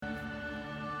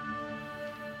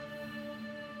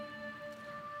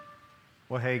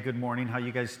Well, hey, good morning. How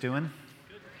you guys doing?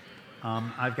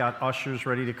 I've got ushers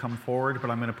ready to come forward, but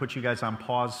I'm going to put you guys on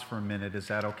pause for a minute. Is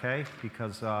that okay?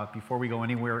 Because before we go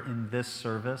anywhere in this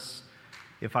service,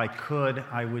 if I could,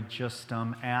 I would just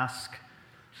ask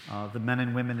the men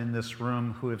and women in this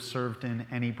room who have served in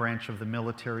any branch of the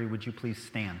military, would you please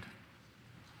stand?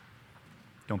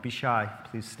 Don't be shy.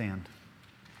 Please stand.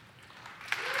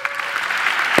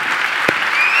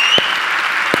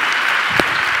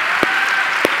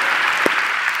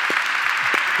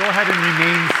 Go ahead and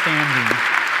remain standing.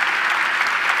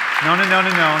 No.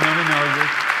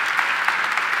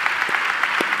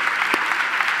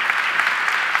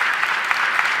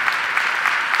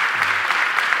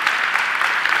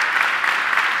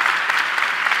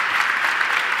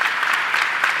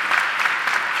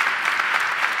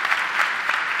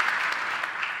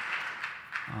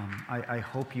 I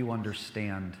hope you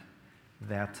understand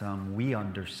that we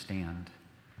understand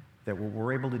that what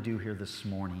we're able to do here this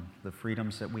morning, the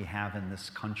freedoms that we have in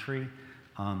this country,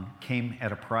 came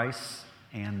at a price,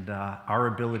 and our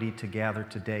ability to gather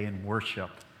today and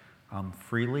worship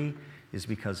freely is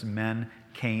because men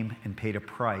came and paid a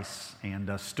price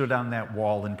and stood on that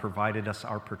wall and provided us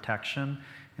our protection.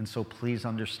 And so please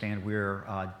understand we're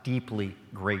deeply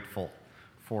grateful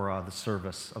for the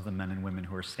service of the men and women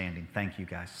who are standing. Thank you,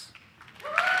 guys.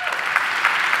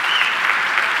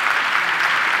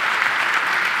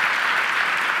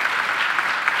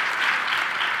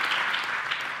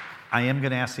 I am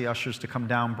going to ask the ushers to come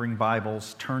down, bring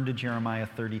Bibles, turn to Jeremiah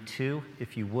 32.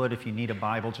 If you would, if you need a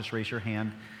Bible, just raise your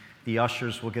hand. The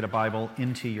ushers will get a Bible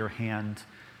into your hand.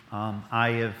 I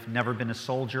have never been a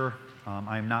soldier.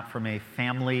 I am not from a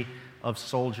family of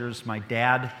soldiers. My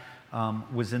dad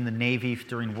was in the Navy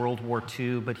during World War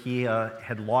II, but he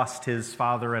had lost his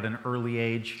father at an early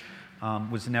age,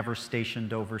 was never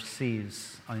stationed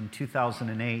overseas. In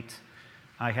 2008,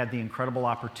 I had the incredible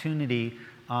opportunity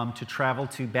to travel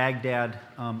to Baghdad,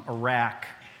 Iraq,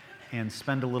 and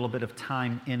spend a little bit of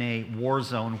time in a war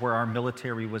zone where our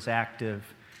military was active,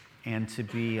 and to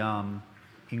be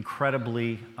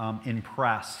incredibly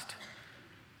impressed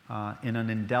in an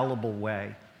indelible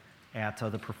way at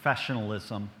the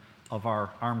professionalism of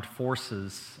our armed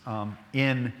forces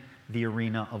in the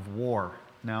arena of war.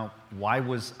 Now, why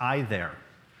was I there?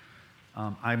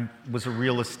 I was a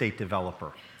real estate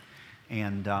developer.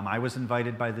 And I was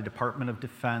invited by the Department of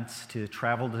Defense to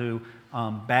travel to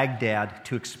Baghdad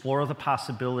to explore the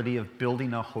possibility of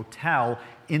building a hotel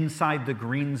inside the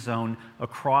green zone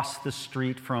across the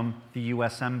street from the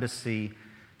U.S. Embassy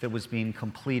that was being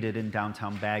completed in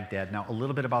downtown Baghdad. Now, a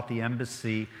little bit about the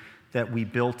embassy that we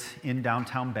built in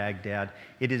downtown Baghdad.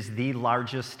 It is the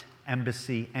largest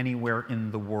embassy anywhere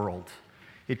in the world.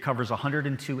 It covers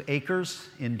 102 acres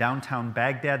in downtown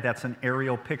Baghdad. That's an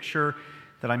aerial picture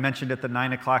that I mentioned at the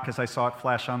 9 o'clock as I saw it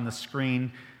flash on the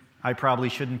screen. I probably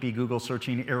shouldn't be Google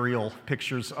searching aerial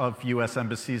pictures of U.S.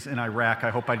 embassies in Iraq.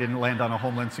 I hope I didn't land on a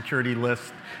Homeland Security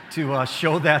list to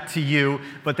show that to you.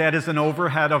 But that is an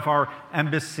overhead of our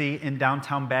embassy in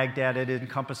downtown Baghdad. It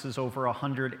encompasses over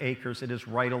 100 acres. It is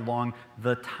right along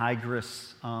the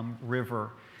Tigris River.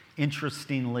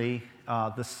 Interestingly,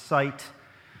 the site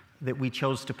that we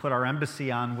chose to put our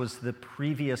embassy on was the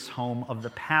previous home of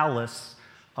the palace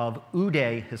of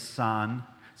Uday Hassan,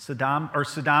 Saddam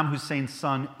Hussein's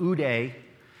son Uday,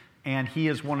 and he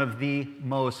is one of the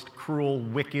most cruel,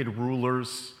 wicked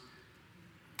rulers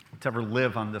to ever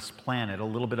live on this planet. A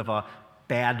little bit of a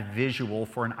bad visual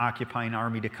for an occupying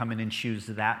army to come in and choose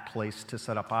that place to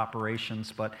set up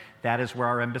operations, but that is where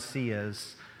our embassy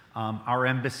is. Our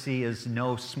embassy is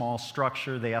no small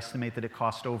structure. They estimate that it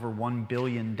cost over $1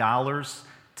 billion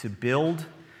to build.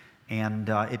 And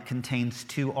it contains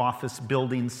 2 office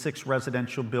buildings, 6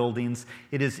 residential buildings.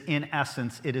 It is, in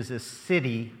essence, it is a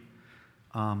city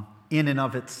in and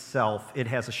of itself. It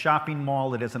has a shopping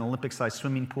mall. It has an Olympic-sized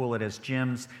swimming pool. It has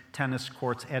gyms, tennis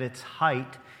courts. At its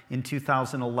height, in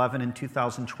 2011 and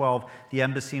 2012, the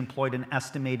embassy employed an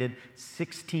estimated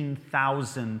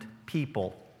 16,000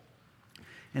 people.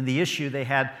 And the issue, they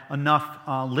had enough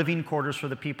living quarters for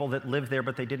the people that lived there,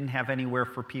 but they didn't have anywhere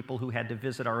for people who had to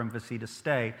visit our embassy to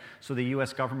stay. So the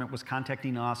U.S. government was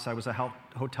contacting us, I was a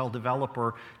hotel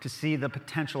developer, to see the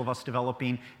potential of us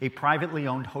developing a privately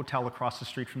owned hotel across the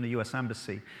street from the U.S.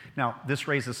 Embassy. Now, this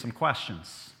raises some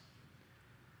questions.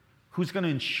 Who's going to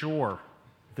insure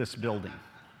this building?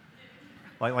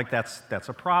 Like that's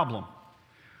a problem.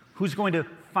 Who's going to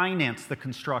finance the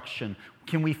construction?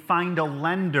 Can we find a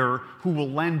lender who will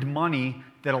lend money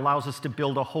that allows us to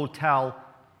build a hotel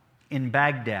in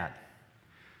Baghdad?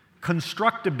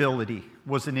 Constructability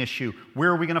was an issue. Where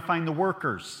are we going to find the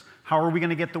workers? How are we going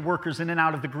to get the workers in and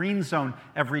out of the green zone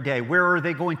every day? Where are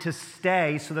they going to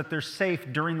stay so that they're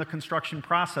safe during the construction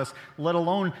process, let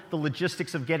alone the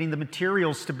logistics of getting the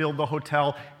materials to build the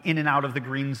hotel in and out of the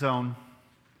green zone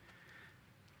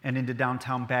and into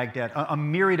downtown Baghdad? A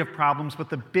myriad of problems,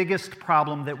 but the biggest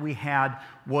problem that we had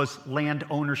was land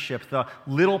ownership. The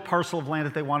little parcel of land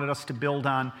that they wanted us to build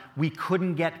on, we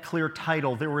couldn't get clear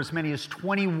title. There were as many as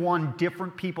 21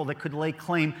 different people that could lay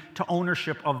claim to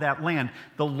ownership of that land.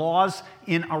 The laws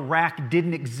in Iraq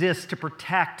didn't exist to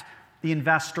protect the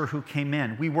investor who came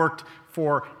in. We worked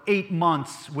for 8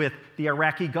 months with the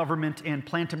Iraqi government and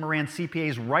Plant and Moran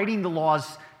CPAs writing the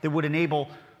laws that would enable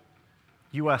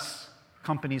U.S.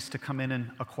 companies to come in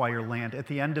and acquire land. At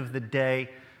the end of the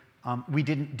day, we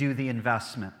didn't do the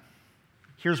investment.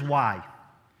 Here's why.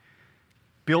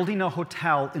 Building a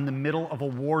hotel in the middle of a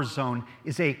war zone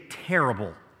is a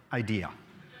terrible idea.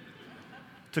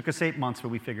 Took us 8 months, but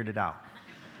we figured it out.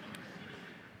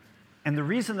 And the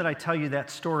reason that I tell you that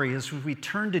story is when we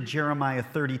turn to Jeremiah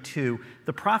 32,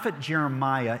 the prophet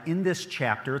Jeremiah in this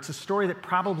chapter, it's a story that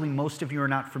probably most of you are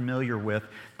not familiar with,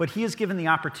 but he is given the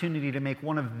opportunity to make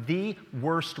one of the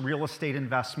worst real estate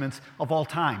investments of all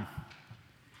time.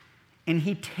 And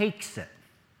he takes it.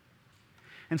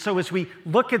 And so as we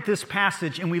look at this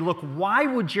passage and we look, why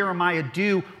would Jeremiah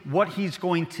do what he's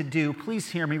going to do? Please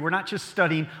hear me. We're not just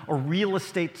studying a real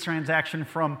estate transaction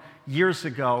from years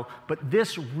ago, but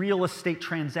this real estate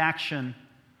transaction,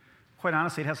 quite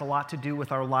honestly, it has a lot to do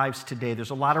with our lives today.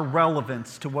 There's a lot of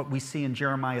relevance to what we see in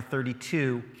Jeremiah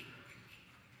 32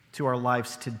 to our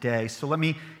lives today. So let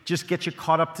me just get you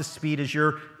caught up to speed as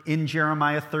you're in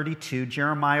Jeremiah 32.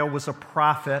 Jeremiah was a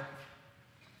prophet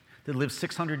that lived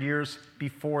 600 years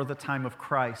before the time of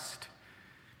Christ.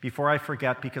 Before I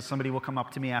forget, because somebody will come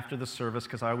up to me after the service,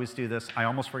 because I always do this, I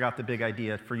almost forgot the big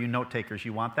idea. For you note takers,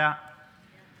 you want that?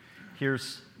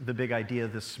 Here's the big idea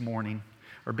this morning.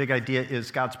 Our big idea is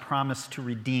God's promise to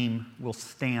redeem will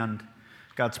stand.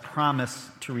 God's promise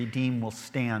to redeem will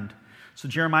stand. So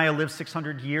Jeremiah lived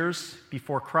 600 years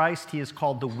before Christ. He is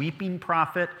called the weeping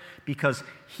prophet because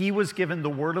he was given the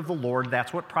word of the Lord.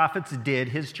 That's what prophets did.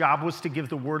 His job was to give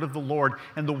the word of the Lord.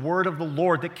 And the word of the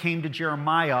Lord that came to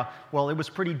Jeremiah, well, it was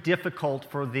pretty difficult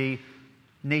for the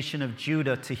nation of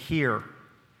Judah to hear.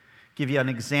 Give you an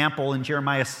example. In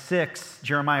Jeremiah 6,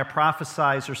 Jeremiah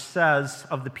prophesies or says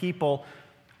of the people,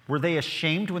 were they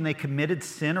ashamed when they committed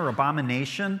sin or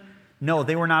abomination? No,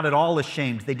 they were not at all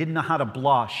ashamed. They didn't know how to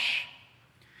blush.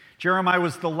 Jeremiah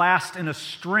was the last in a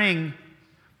string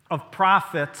of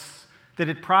prophets that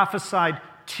had prophesied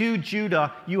to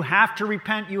Judah, you have to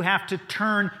repent, you have to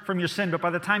turn from your sin. But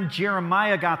by the time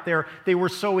Jeremiah got there, they were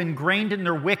so ingrained in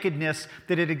their wickedness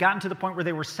that it had gotten to the point where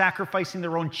they were sacrificing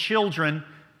their own children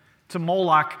to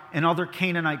Moloch and other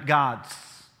Canaanite gods.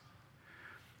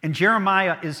 And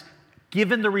Jeremiah is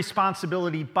given the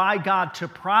responsibility by God to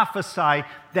prophesy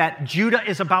that Judah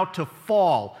is about to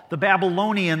fall. The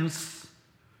Babylonians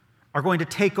are going to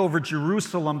take over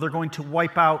Jerusalem. They're going to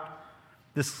wipe out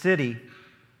the city.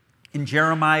 In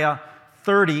Jeremiah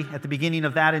 30, at the beginning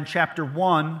of that in chapter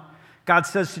 1, God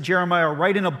says to Jeremiah,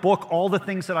 write in a book all the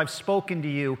things that I've spoken to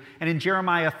you. And in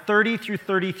Jeremiah 30 through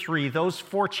 33, those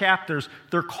 4 chapters,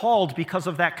 they're called, because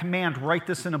of that command, write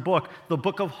this in a book, the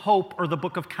book of hope or the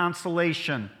book of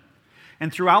consolation.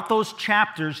 And throughout those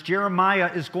chapters,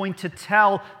 Jeremiah is going to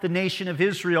tell the nation of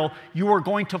Israel, you are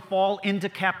going to fall into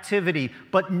captivity.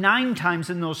 But 9 times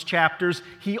in those chapters,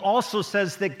 he also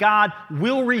says that God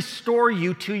will restore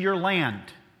you to your land.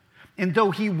 And though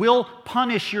he will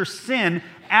punish your sin,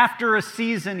 after a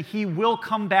season, he will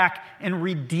come back and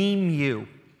redeem you.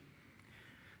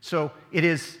 So it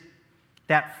is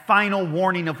that final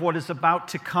warning of what is about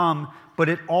to come, but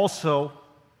it also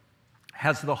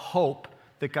has the hope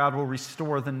that God will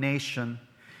restore the nation.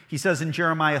 He says in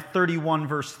Jeremiah 31,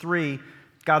 verse 3,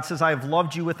 God says, I have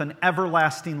loved you with an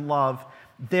everlasting love.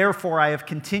 Therefore, I have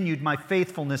continued my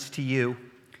faithfulness to you.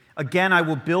 Again, I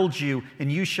will build you,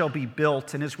 and you shall be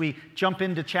built. And as we jump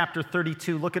into chapter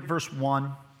 32, look at verse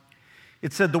 1.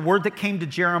 It said, the word that came to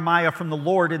Jeremiah from the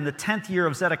Lord in the 10th year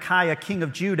of Zedekiah, king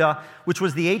of Judah, which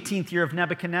was the 18th year of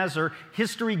Nebuchadnezzar.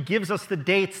 History gives us the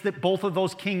dates that both of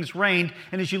those kings reigned.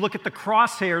 And as you look at the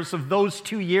crosshairs of those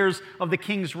 2 years of the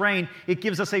king's reign, it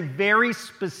gives us a very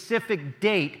specific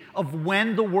date of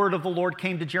when the word of the Lord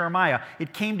came to Jeremiah.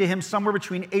 It came to him somewhere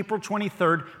between April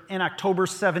 23rd and October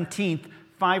 17th,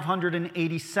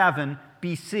 587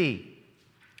 BC.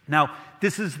 Now,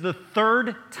 this is the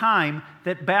 3rd time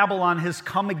that Babylon has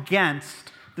come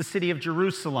against the city of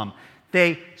Jerusalem.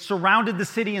 They surrounded the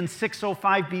city in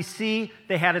 605 BC.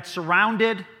 They had it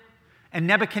surrounded, And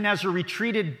Nebuchadnezzar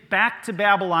retreated back to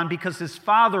Babylon because his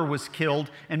father was killed,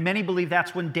 and many believe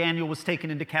that's when Daniel was taken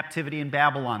into captivity in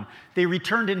Babylon. They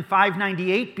returned in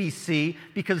 598 BC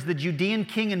because the Judean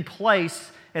king in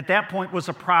place at that point was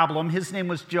a problem. His name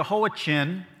was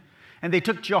Jehoiachin, and they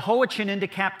took Jehoiachin into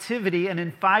captivity, and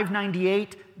in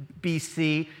 598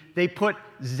 BC, they put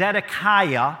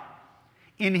Zedekiah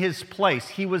in his place.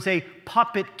 He was a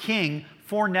puppet king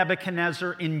for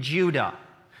Nebuchadnezzar in Judah.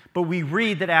 But we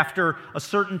read that after a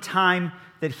certain time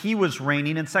that he was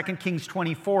reigning, in 2 Kings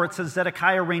 24, it says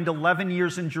Zedekiah reigned 11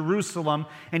 years in Jerusalem,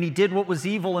 and he did what was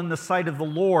evil in the sight of the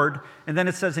Lord. And then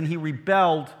it says, and he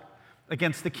rebelled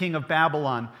against the king of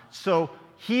Babylon. So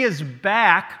he is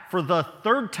back for the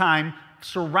third time,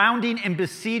 surrounding and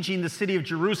besieging the city of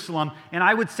Jerusalem. And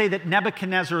I would say that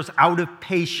Nebuchadnezzar is out of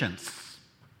patience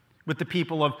with the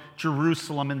people of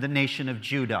Jerusalem and the nation of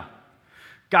Judah.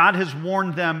 God has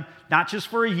warned them, not just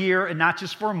for a year and not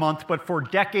just for a month, but for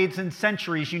decades and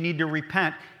centuries, you need to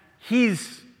repent.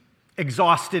 He's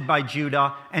exhausted by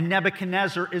Judah, and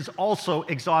Nebuchadnezzar is also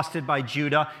exhausted by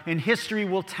Judah. And history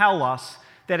will tell us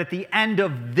that at the end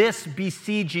of this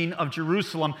besieging of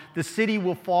Jerusalem, the city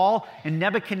will fall, and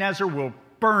Nebuchadnezzar will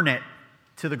burn it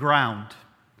to the ground.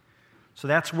 So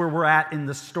that's where we're at in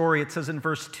the story. It says in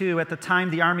verse 2, at the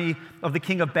time the army of the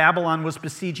king of Babylon was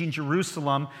besieging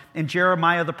Jerusalem, and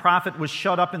Jeremiah the prophet was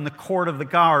shut up in the court of the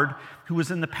guard, who was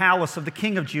in the palace of the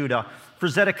king of Judah. For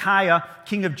Zedekiah,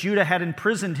 king of Judah, had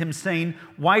imprisoned him, saying,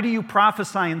 why do you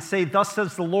prophesy and say, thus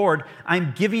says the Lord,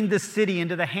 I'm giving this city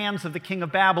into the hands of the king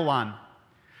of Babylon?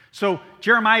 So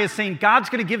Jeremiah is saying, God's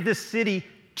going to give this city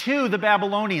to the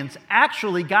Babylonians.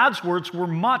 Actually, God's words were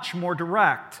much more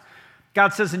direct.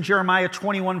 God says in Jeremiah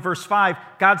 21, verse 5,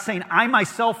 God's saying, I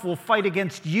myself will fight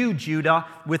against you, Judah,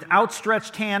 with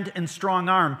outstretched hand and strong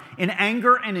arm, in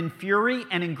anger and in fury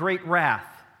and in great wrath.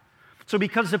 So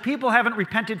because the people haven't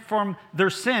repented from their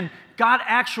sin, God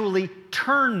actually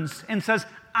turns and says,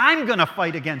 I'm going to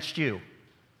fight against you.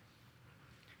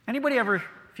 Anybody ever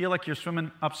feel like you're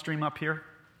swimming upstream up here?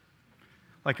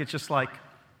 Like it's just like,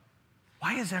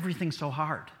 why is everything so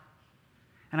hard?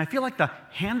 And I feel like the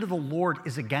hand of the Lord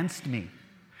is against me.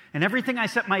 And everything I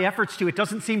set my efforts to, it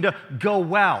doesn't seem to go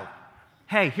well.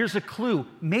 Hey, here's a clue.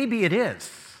 Maybe it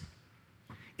is.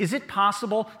 Is it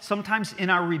possible sometimes in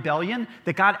our rebellion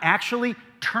that God actually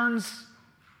turns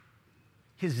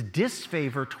his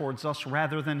disfavor towards us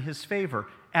rather than his favor?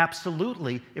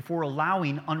 Absolutely, if we're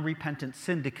allowing unrepentant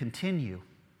sin to continue.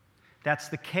 That's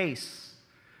the case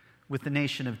with the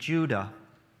nation of Judah.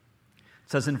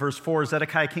 It says in verse 4,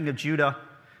 Zedekiah, king of Judah,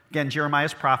 again, Jeremiah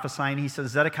is prophesying. He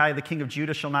says, Zedekiah, the king of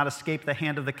Judah, shall not escape the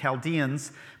hand of the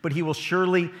Chaldeans, but he will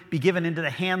surely be given into the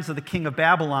hands of the king of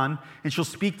Babylon, and shall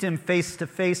speak to him face to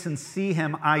face and see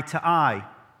him eye to eye.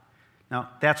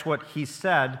 Now, that's what he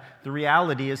said. The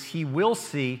reality is he will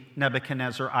see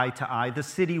Nebuchadnezzar eye to eye. The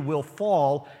city will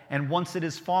fall, and once it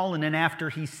is fallen, and after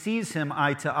he sees him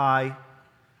eye to eye,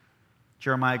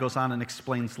 Jeremiah goes on and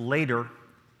explains later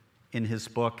in his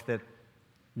book that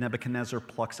Nebuchadnezzar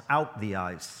plucks out the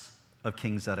eyes of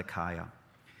King Zedekiah.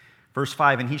 Verse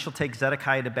 5, and he shall take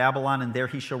Zedekiah to Babylon, and there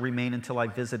he shall remain until I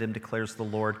visit him, declares the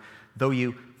Lord. Though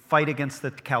you fight against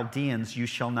the Chaldeans, you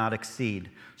shall not exceed.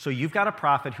 So you've got a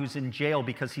prophet who's in jail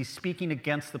because he's speaking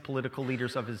against the political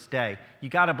leaders of his day. You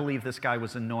got to believe this guy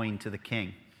was annoying to the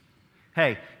king.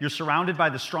 Hey, you're surrounded by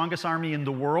the strongest army in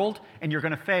the world, and you're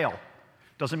going to fail.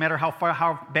 Doesn't matter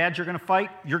how bad you're going to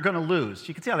fight, you're going to lose.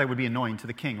 You can see how that would be annoying to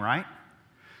the king, right?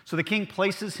 So the king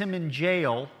places him in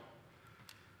jail,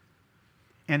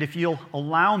 and if you'll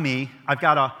allow me, I've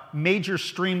got a major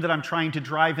stream that I'm trying to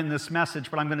drive in this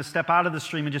message, but I'm going to step out of the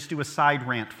stream and just do a side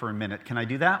rant for a minute. Can I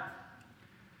do that?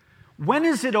 When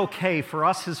is it okay for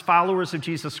us as followers of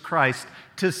Jesus Christ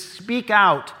to speak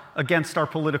out against our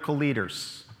political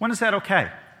leaders? When is that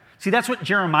okay? See, that's what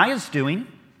Jeremiah's doing.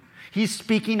 He's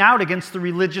speaking out against the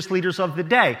religious leaders of the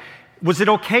day. Was it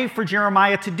okay for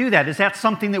Jeremiah to do that? Is that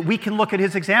something that we can look at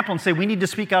his example and say, we need to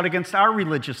speak out against our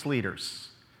religious leaders?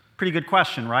 Pretty good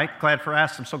question, right? Glad for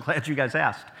asked. I'm so glad you guys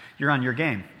asked. You're on your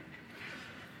game.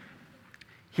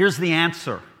 Here's the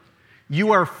answer.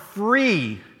 You are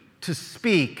free to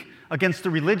speak against the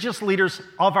religious leaders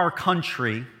of our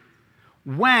country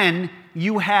when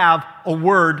you have a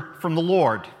word from the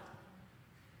Lord.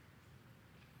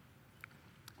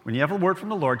 When you have a word from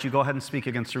the Lord, you go ahead and speak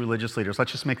against the religious leaders.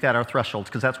 Let's just make that our threshold,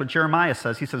 because that's what Jeremiah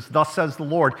says. He says, thus says the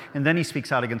Lord, and then he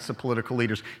speaks out against the political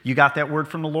leaders. You got that word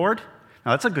from the Lord?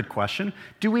 Now, that's a good question.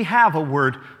 Do we have a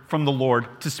word from the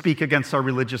Lord to speak against our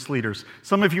religious leaders?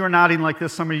 Some of you are nodding like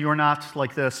this, some of you are not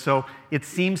like this. So it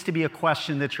seems to be a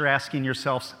question that you're asking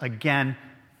yourselves. Again,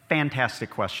 fantastic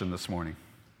question this morning.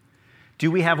 Do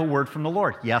we have a word from the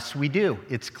Lord? Yes, we do.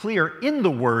 It's clear in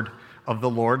the word of the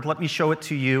Lord. Let me show it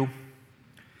to you.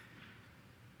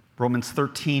 Romans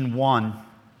 13:1.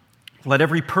 Let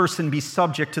every person be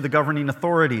subject to the governing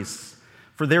authorities,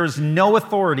 for there is no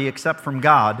authority except from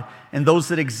God, and those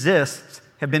that exist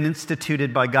have been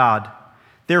instituted by God.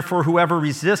 Therefore, whoever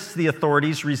resists the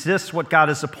authorities resists what God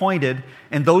has appointed,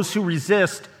 and those who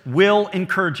resist will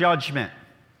incur judgment.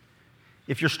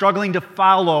 If you're struggling to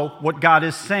follow what God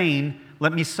is saying,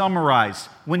 let me summarize.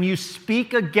 When you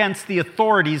speak against the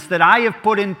authorities that I have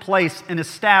put in place and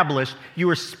established, you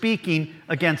are speaking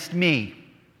against me.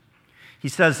 He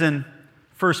says in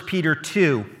 1 Peter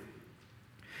 2,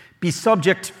 be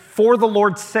subject for the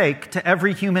Lord's sake to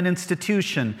every human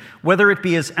institution, whether it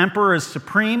be as emperor, as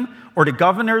supreme, or to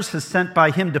governors as sent by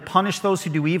him to punish those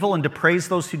who do evil and to praise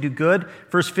those who do good.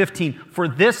 Verse 15, for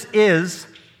this is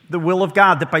the will of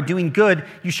God, that by doing good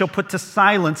you shall put to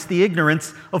silence the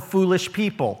ignorance of foolish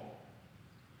people.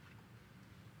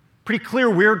 Pretty clear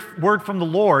word from the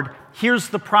Lord. Here's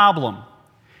the problem.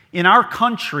 In our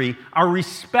country, our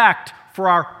respect for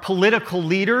our political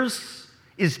leaders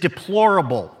is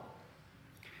deplorable.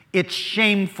 It's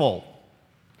shameful.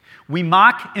 We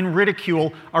mock and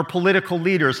ridicule our political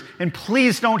leaders. And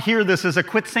please don't hear this as a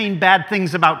quit saying bad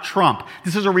things about Trump.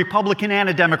 This is a Republican and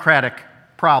a Democratic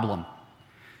problem.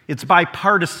 It's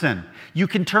bipartisan. You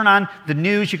can turn on the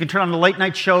news, you can turn on the late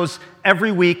night shows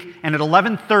every week, and at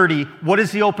 11:30, what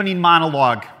is the opening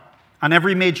monologue on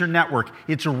every major network?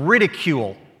 It's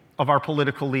ridicule of our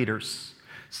political leaders.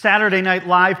 Saturday Night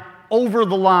Live, over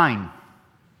the line.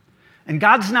 And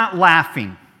God's not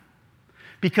laughing,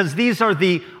 because these are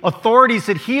the authorities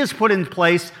that He has put in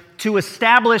place to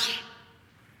establish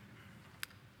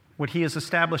what He is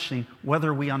establishing,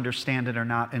 whether we understand it or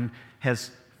not. And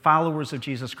as followers of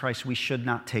Jesus Christ, we should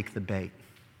not take the bait.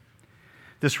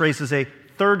 This raises a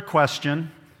third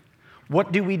question.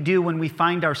 What do we do when we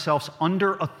find ourselves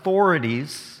under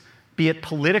authorities, be it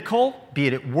political, be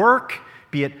it at work,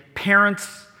 be it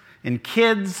parents and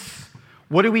kids?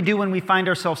 What do we do when we find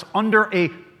ourselves under a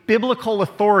biblical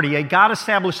authority, a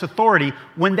God-established authority,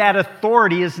 when that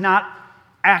authority is not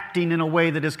acting in a way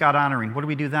that is God-honoring? What do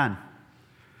we do then?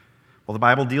 Well, the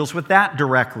Bible deals with that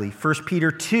directly. 1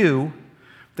 Peter 2,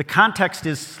 the context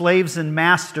is slaves and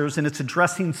masters, and it's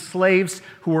addressing slaves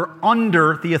who are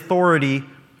under the authority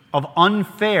of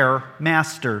unfair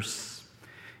masters.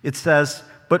 It says,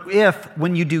 but if,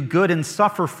 when you do good and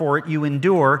suffer for it, you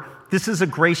endure, this is a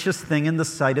gracious thing in the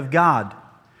sight of God.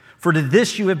 For to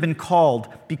this you have been called,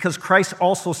 because Christ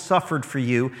also suffered for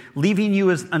you, leaving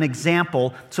you as an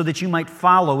example so that you might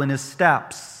follow in His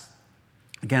steps.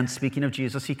 Again, speaking of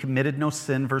Jesus, He committed no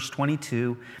sin, verse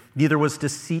 22, neither was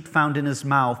deceit found in His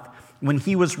mouth. When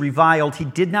He was reviled, He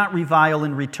did not revile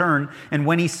in return, and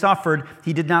when He suffered,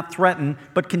 He did not threaten,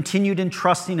 but continued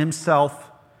entrusting Himself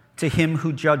to Him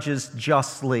who judges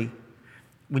justly.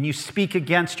 When you speak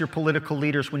against your political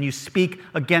leaders, when you speak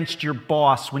against your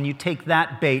boss, when you take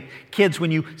that bait, kids, when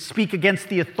you speak against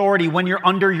the authority, when you're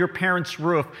under your parents'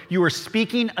 roof, you are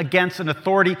speaking against an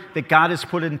authority that God has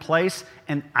put in place.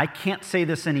 And I can't say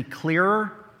this any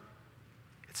clearer.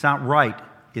 It's not right.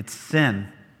 It's sin.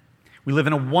 We live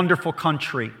in a wonderful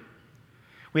country.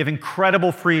 We have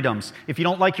incredible freedoms. If you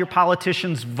don't like your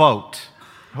politicians, vote.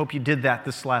 I hope you did that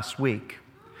this last week.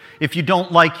 If you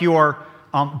don't like your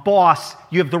boss,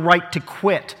 you have the right to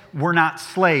quit. We're not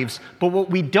slaves. But what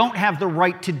we don't have the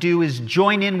right to do is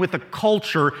join in with a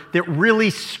culture that really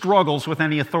struggles with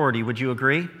any authority. Would you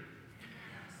agree?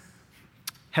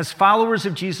 As followers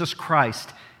of Jesus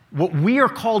Christ, what we are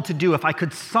called to do, if I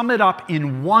could sum it up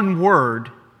in one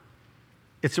word,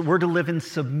 it's that we're to live in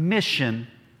submission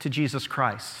to Jesus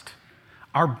Christ.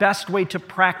 Our best way to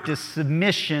practice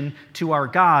submission to our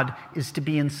God is to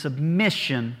be in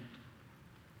submission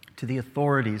to the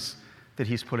authorities that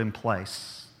He's put in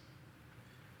place.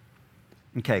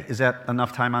 Okay, is that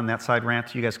enough time on that side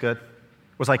rant? You guys good?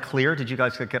 Was I clear? Did you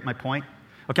guys get my point?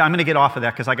 Okay, I'm going to get off of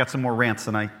that because I got some more rants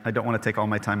and I don't want to take all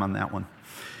my time on that one.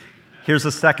 Here's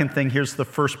the second thing. Here's the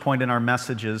first point in our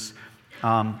messages.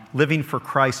 Living for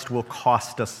Christ will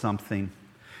cost us something.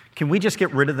 Can we just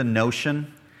get rid of the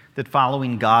notion that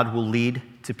following God will lead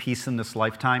to peace in this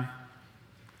lifetime?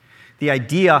 The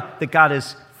idea that God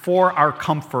is for our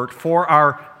comfort, for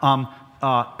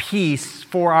our peace,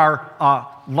 for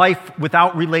our life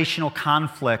without relational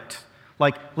conflict.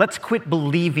 Like, let's quit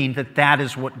believing that that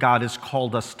is what God has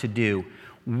called us to do.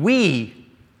 We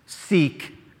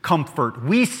seek comfort.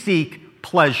 We seek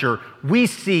pleasure. We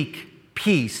seek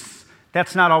peace.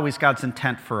 That's not always God's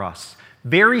intent for us.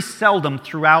 Very seldom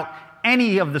throughout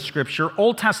any of the Scripture,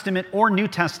 Old Testament or New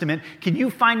Testament, can you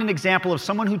find an example of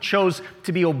someone who chose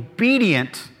to be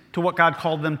obedient to what God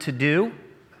called them to do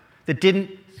that didn't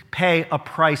pay a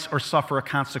price or suffer a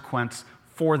consequence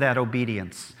for that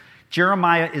obedience?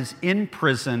 Jeremiah is in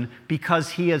prison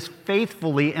because he has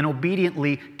faithfully and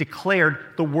obediently declared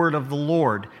the word of the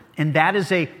Lord. And that is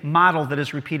a model that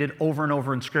is repeated over and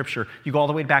over in Scripture. You go all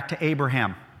the way back to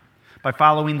Abraham. By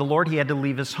following the Lord, he had to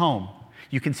leave his home.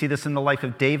 You can see this in the life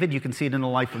of David. You can see it in the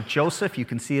life of Joseph. You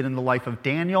can see it in the life of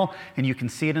Daniel. And you can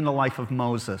see it in the life of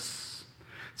Moses.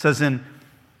 It says in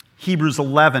Hebrews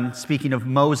 11, speaking of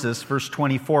Moses, verse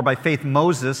 24, by faith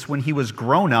Moses, when he was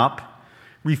grown up,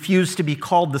 refused to be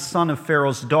called the son of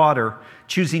Pharaoh's daughter,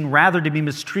 choosing rather to be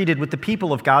mistreated with the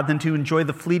people of God than to enjoy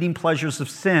the fleeting pleasures of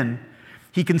sin.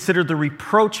 He considered the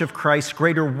reproach of Christ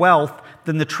greater wealth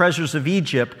than the treasures of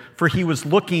Egypt, for he was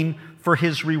looking for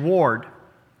his reward.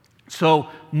 So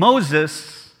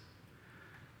Moses,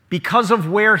 because of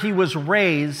where he was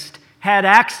raised, had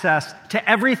access to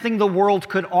everything the world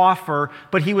could offer,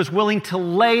 but he was willing to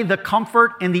lay the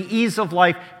comfort and the ease of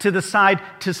life to the side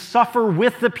to suffer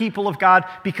with the people of God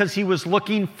because he was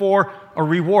looking for a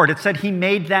reward. It said he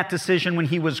made that decision when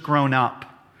he was grown up.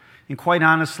 And quite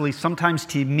honestly, sometimes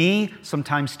to me,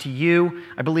 sometimes to you,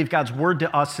 I believe God's word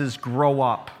to us is grow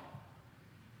up.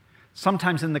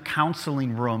 Sometimes in the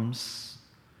counseling rooms,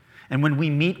 and when we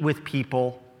meet with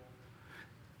people,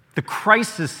 the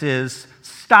crisis is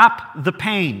stop the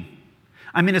pain.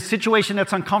 I'm in a situation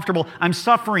that's uncomfortable. I'm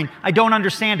suffering. I don't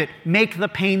understand it. Make the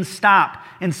pain stop.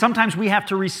 And sometimes we have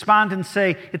to respond and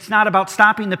say, it's not about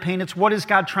stopping the pain. It's what is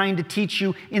God trying to teach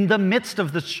you in the midst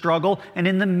of the struggle and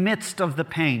in the midst of the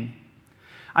pain.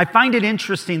 I find it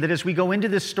interesting that as we go into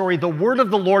this story, the word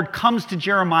of the Lord comes to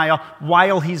Jeremiah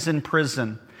while he's in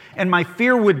prison. And my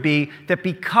fear would be that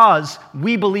because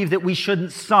we believe that we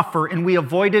shouldn't suffer and we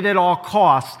avoid it at all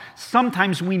costs,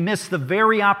 sometimes we miss the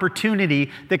very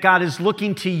opportunity that God is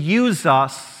looking to use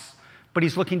us, but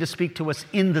he's looking to speak to us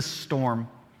in the storm,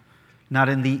 not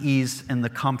in the ease and the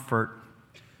comfort.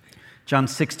 John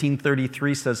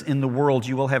 16:33 says, in the world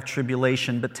you will have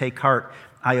tribulation, but take heart,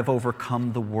 I have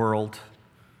overcome the world.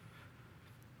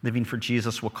 Living for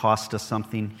Jesus will cost us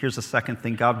something. Here's the second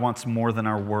thing. God wants more than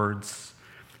our words.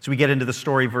 So we get into the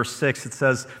story, verse 6. It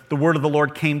says, the word of the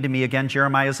Lord came to me. Again,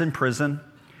 Jeremiah is in prison.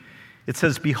 It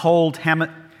says, behold,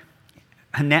 Hanam.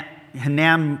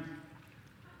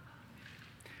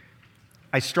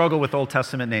 I struggle with Old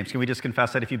Testament names. Can we just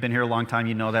confess that? If you've been here a long time,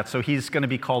 you know that. So he's going to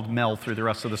be called Mel through the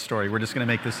rest of the story. We're just going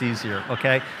to make this easier,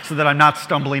 okay? So that I'm not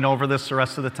stumbling over this the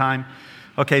rest of the time.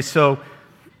 Okay, so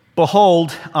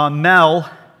behold, Mel,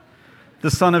 the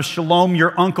son of Shalom,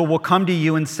 your uncle, will come to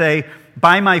you and say,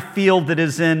 buy my field that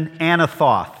is in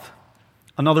Anathoth.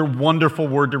 Another wonderful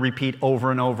word to repeat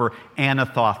over and over,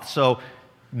 Anathoth. So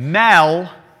Mel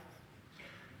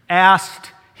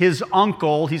asked his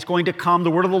uncle, he's going to come,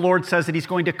 the word of the Lord says that he's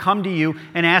going to come to you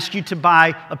and ask you to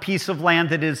buy a piece of land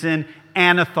that is in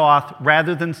Anathoth.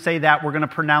 Rather than say that, we're going to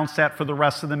pronounce that for the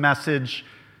rest of the message,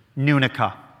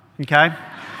 Nunica. Okay?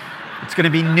 It's going to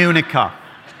be Nunica.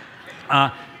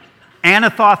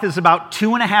 Anathoth is about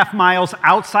 2.5 miles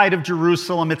outside of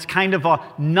Jerusalem. It's kind of a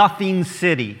nothing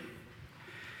city.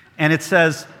 And it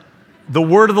says, the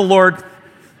word of the Lord,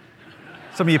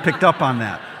 some of you picked up on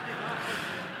that.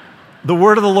 The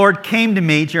word of the Lord came to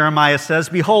me, Jeremiah says,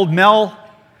 behold, Mel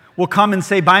will come and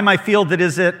say, buy my field that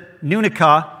is at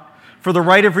Nunica, for the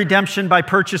right of redemption by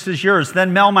purchase is yours.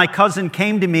 Then Mel, my cousin,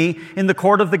 came to me in the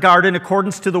court of the guard in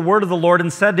accordance to the word of the Lord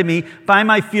and said to me, buy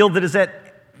my field that is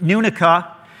at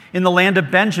Nunica, in the land of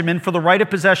Benjamin, for the right of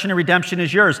possession and redemption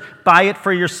is yours. Buy it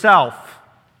for yourself.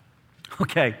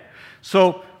 Okay,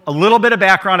 so a little bit of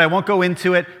background. I won't go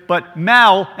into it, but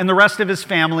Mel and the rest of his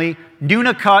family,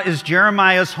 Nunica is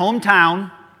Jeremiah's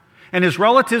hometown, and his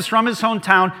relatives from his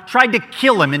hometown tried to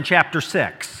kill him in chapter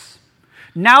 6.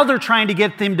 Now they're trying to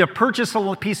get him to purchase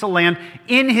a piece of land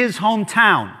in his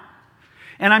hometown,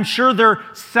 and I'm sure they're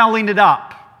selling it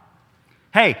up.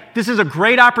 Hey, this is a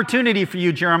great opportunity for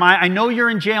you, Jeremiah. I know you're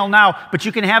in jail now, but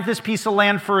you can have this piece of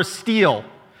land for a steal.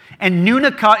 And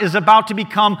Nunica is about to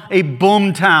become a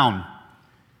boom town.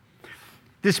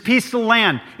 This piece of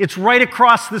land, it's right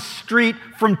across the street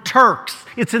from Turks.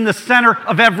 It's in the center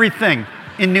of everything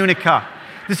in Nunica.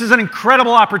 This is an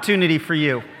incredible opportunity for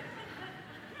you.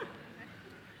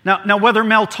 Now, whether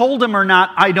Mel told him or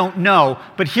not, I don't know.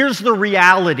 But here's the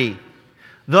reality.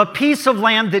 The piece of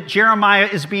land that Jeremiah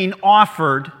is being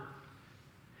offered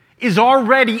is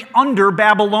already under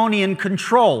Babylonian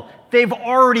control. They've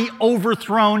already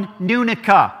overthrown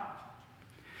Nunica.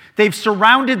 They've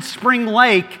surrounded Spring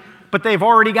Lake, but they've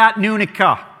already got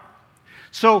Nunica.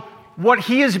 So what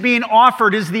he is being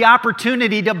offered is the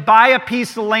opportunity to buy a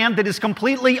piece of land that is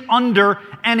completely under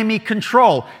enemy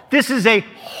control. This is a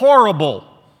horrible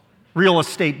real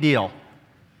estate deal.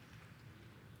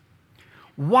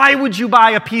 Why would you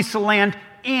buy a piece of land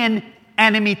in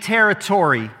enemy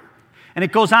territory? And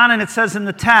it goes on and it says in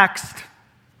the text,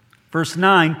 verse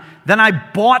 9, then I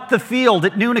bought the field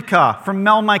at Nunica from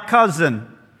Mel, my cousin,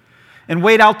 and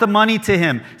weighed out the money to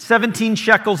him, 17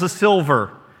 shekels of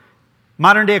silver.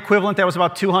 Modern day equivalent, that was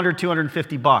about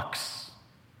 $250.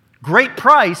 Great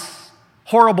price,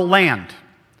 horrible land.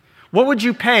 What would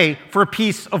you pay for a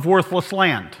piece of worthless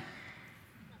land?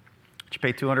 Would you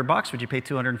pay $200? Would you pay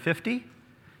 $250?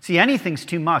 See, anything's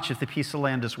too much if the piece of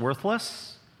land is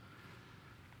worthless.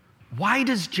 Why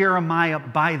does Jeremiah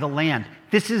buy the land?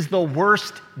 This is the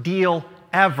worst deal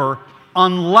ever,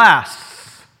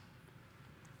 unless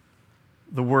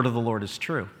the word of the Lord is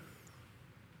true.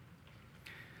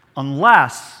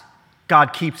 Unless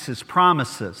God keeps his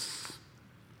promises.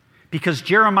 Because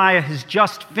Jeremiah has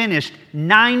just finished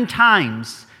 9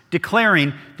 times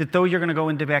declaring that though you're going to go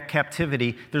into back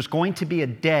captivity, there's going to be a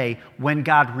day when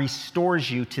God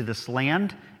restores you to this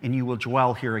land and you will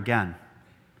dwell here again.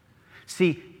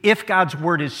 See, if God's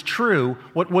word is true,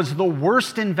 what was the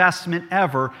worst investment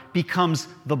ever becomes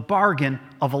the bargain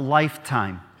of a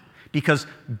lifetime. Because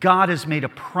God has made a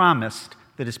promise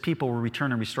that his people will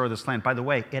return and restore this land. By the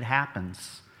way, it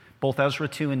happens. Both Ezra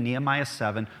 2 and Nehemiah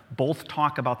 7 both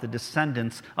talk about the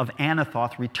descendants of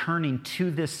Anathoth returning to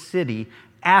this city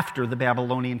after the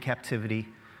Babylonian captivity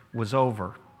was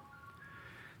over.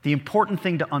 The important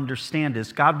thing to understand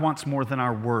is God wants more than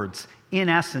our words. In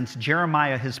essence,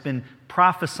 Jeremiah has been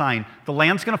prophesying, the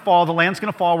land's going to fall,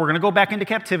 we're going to go back into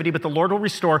captivity, but the Lord will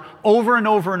restore over and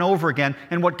over and over again.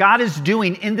 And what God is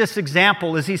doing in this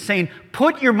example is he's saying,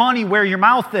 put your money where your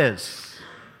mouth is.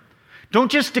 Don't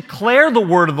just declare the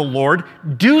word of the Lord,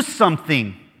 do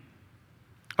something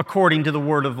according to the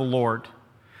word of the Lord.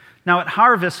 Now at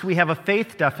Harvest, we have a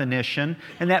faith definition,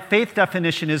 and that faith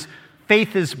definition is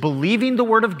faith is believing the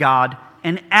word of God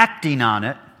and acting on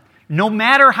it, no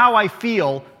matter how I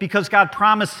feel, because God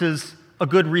promises a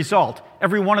good result.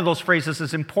 Every one of those phrases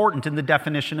is important in the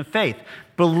definition of faith.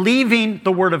 Believing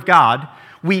the word of God,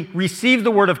 we receive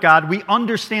the word of God, we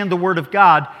understand the word of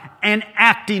God, and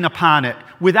acting upon it.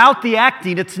 Without the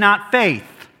acting, it's not faith.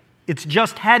 It's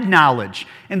just head knowledge.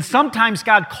 And sometimes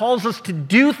God calls us to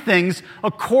do things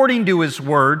according to his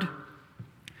word,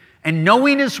 and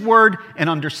knowing his word and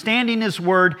understanding his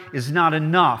word is not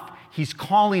enough. He's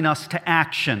calling us to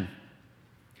action.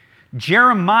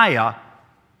 Jeremiah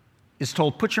is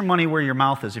told, put your money where your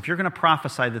mouth is. If you're going to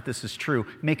prophesy that this is true,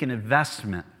 make an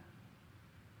investment,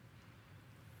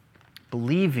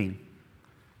 believing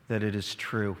that it is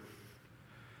true.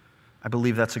 I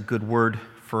believe that's a good word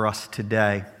for us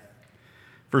today.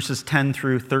 Verses 10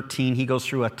 through 13, he goes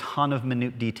through a ton of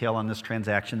minute detail on this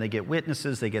transaction. They get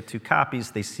witnesses, they get 2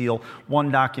 copies, they seal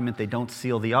one document, they don't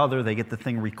seal the other, they get the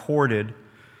thing recorded.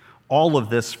 All of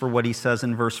this for what he says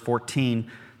in verse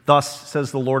 14. Thus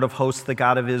says the Lord of hosts, the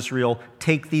God of Israel,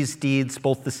 take these deeds,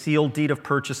 both the sealed deed of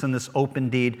purchase and this open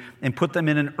deed, and put them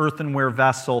in an earthenware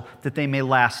vessel that they may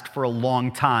last for a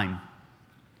long time.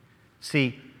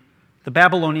 See, the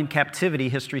Babylonian captivity,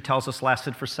 history tells us,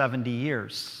 lasted for 70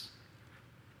 years.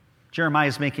 Jeremiah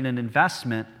is making an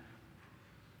investment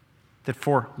that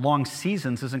for long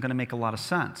seasons isn't going to make a lot of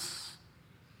sense.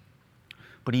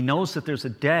 But he knows that there's a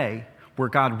day where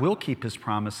God will keep his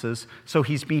promises, so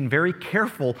he's being very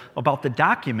careful about the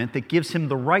document that gives him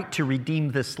the right to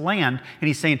redeem this land. And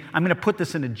he's saying, I'm going to put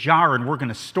this in a jar and we're going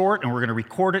to store it and we're going to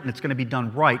record it and it's going to be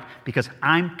done right because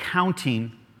I'm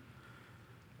counting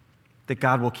that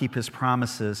God will keep his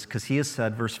promises, because he has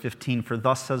said, verse 15, for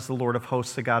thus says the Lord of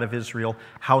hosts, the God of Israel,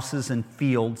 houses and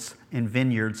fields and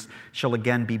vineyards shall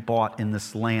again be bought in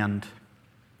this land.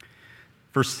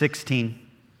 Verse 16,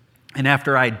 and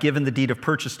after I had given the deed of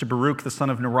purchase to Baruch, the son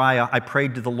of Neriah, I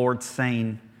prayed to the Lord,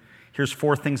 saying, here's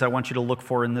 4 things I want you to look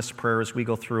for in this prayer as we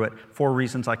go through it. 4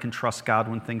 reasons I can trust God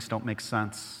when things don't make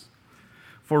sense.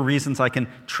 4 reasons I can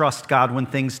trust God when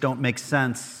things don't make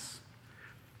sense.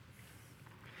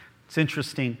 It's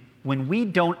interesting, when we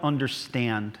don't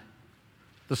understand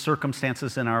the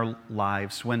circumstances in our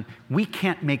lives, when we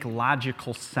can't make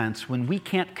logical sense, when we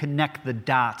can't connect the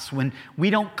dots, when we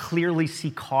don't clearly see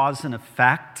cause and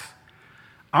effect,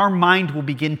 our mind will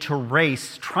begin to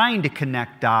race, trying to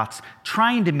connect dots,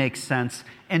 trying to make sense,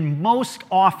 and most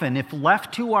often, if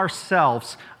left to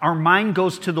ourselves, our mind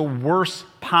goes to the worst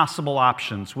possible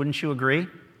options. Wouldn't you agree?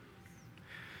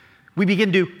 We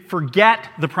begin to forget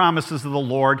the promises of the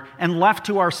Lord, and left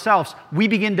to ourselves, we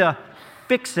begin to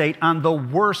fixate on the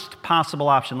worst possible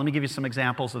option. Let me give you some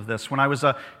examples of this. When I was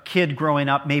a kid growing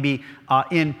up, maybe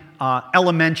in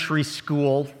elementary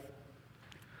school,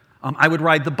 I would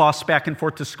ride the bus back and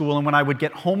forth to school, and when I would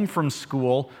get home from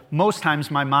school, most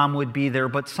times my mom would be there,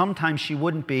 but sometimes she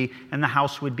wouldn't be, and the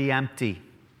house would be empty.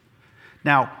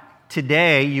 Now,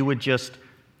 today you would just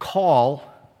call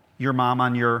your mom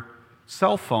on your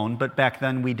cell phone, but back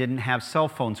then we didn't have cell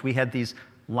phones. We had these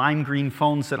lime green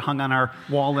phones that hung on our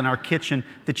wall in our kitchen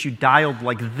that you dialed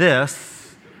like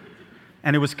this,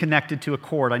 and it was connected to a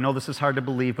cord. I know this is hard to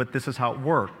believe, but this is how it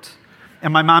worked.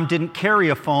 And my mom didn't carry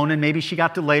a phone, and maybe she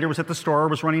got delayed or was at the store or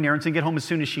was running errands and get home as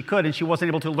soon as she could, and she wasn't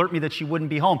able to alert me that she wouldn't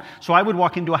be home. So I would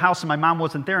walk into a house and my mom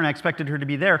wasn't there, and I expected her to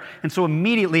be there. And so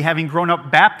immediately, having grown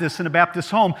up Baptist in a Baptist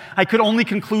home, I could only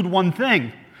conclude one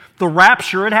thing: the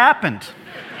rapture had happened.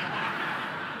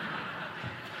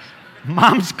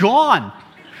 Mom's gone.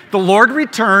 The Lord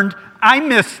returned. I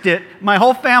missed it. My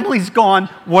whole family's gone.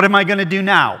 What am I going to do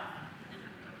now?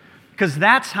 Because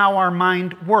that's how our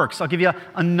mind works. I'll give you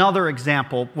another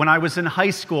example. When I was in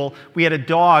high school, we had a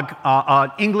dog,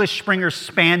 an English Springer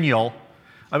Spaniel.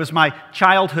 It was my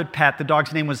childhood pet. The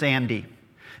dog's name was Andy.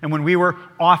 And when we were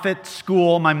off at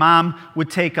school, my mom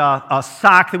would take a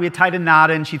sock that we had tied a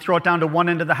knot in, she'd throw it down to one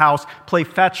end of the house, play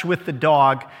fetch with the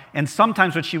dog, and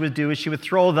sometimes what she would do is she would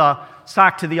throw the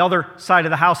sock to the other side of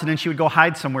the house, and then she would go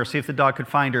hide somewhere, see if the dog could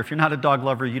find her. If you're not a dog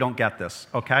lover, you don't get this,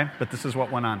 okay? But this is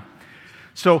what went on.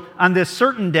 So on this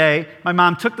certain day, my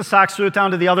mom took the socks, threw it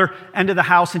down to the other end of the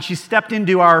house, and she stepped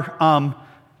into our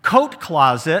coat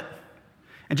closet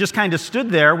and just kind of stood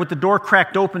there with the door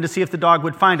cracked open to see if the dog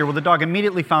would find her. Well, the dog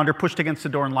immediately found her, pushed against the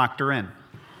door, and locked her in.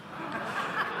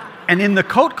 And in the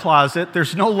coat closet,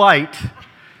 there's no light,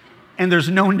 and there's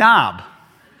no knob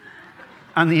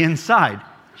on the inside.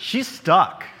 She's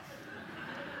stuck.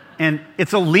 And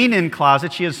it's a lean-in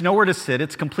closet. She has nowhere to sit.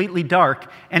 It's completely dark.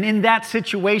 And in that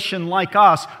situation, like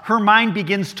us, her mind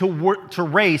begins to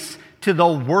race to the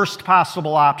worst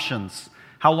possible options.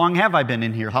 How long have I been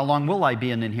in here? How long will I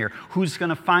be in here? Who's going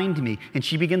to find me? And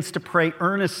she begins to pray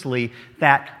earnestly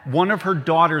that one of her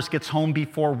daughters gets home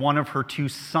before one of her two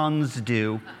sons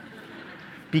do,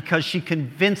 because she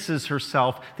convinces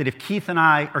herself that if Keith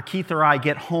or I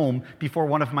get home before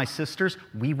one of my sisters,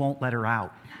 we won't let her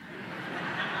out.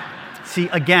 See,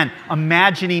 again,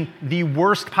 imagining the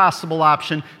worst possible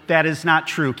option, that is not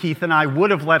true. Keith and I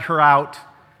would have let her out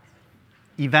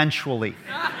eventually.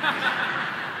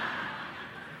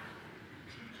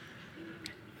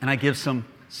 And I give some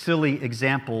silly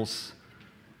examples,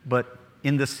 but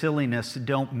in the silliness,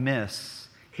 don't miss.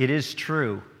 It is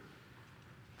true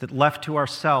that left to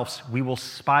ourselves, we will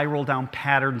spiral down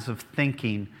patterns of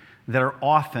thinking that are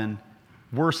often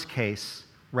worst case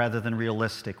rather than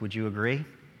realistic. Would you agree?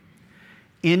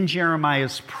 In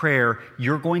Jeremiah's prayer,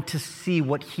 you're going to see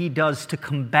what he does to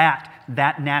combat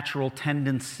that natural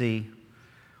tendency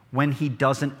when he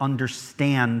doesn't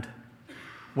understand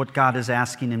what God is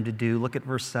asking him to do. Look at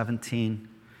verse 17.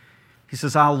 He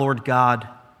says, "Ah, Lord God,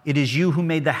 it is you who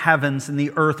made the heavens and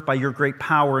the earth by your great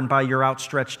power and by your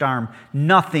outstretched arm.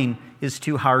 Nothing is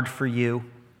too hard for you."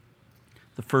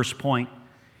 The first point,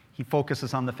 he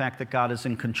focuses on the fact that God is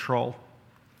in control.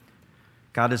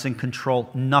 God is in control.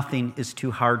 Nothing is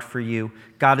too hard for you.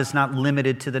 God is not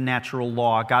limited to the natural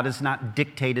law. God is not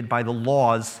dictated by the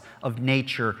laws of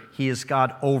nature. He is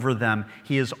God over them.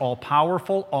 He is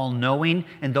all-powerful, all-knowing,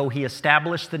 and though he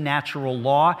established the natural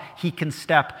law, he can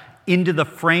step into the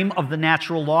frame of the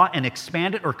natural law and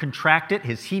expand it or contract it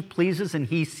as he pleases and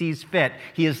he sees fit.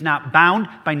 He is not bound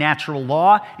by natural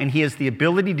law, and he has the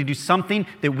ability to do something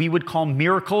that we would call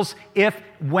miracles if,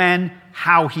 when,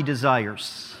 how he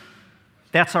desires.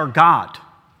 That's our God.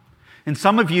 And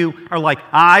some of you are like,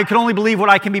 I can only believe what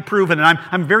I can be proven, and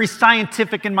I'm very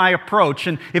scientific in my approach,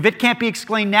 and if it can't be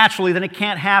explained naturally, then it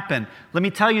can't happen. Let me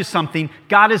tell you something.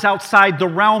 God is outside the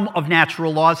realm of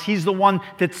natural laws. He's the one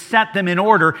that set them in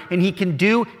order, and he can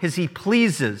do as he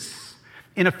pleases.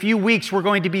 In a few weeks, we're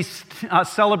going to be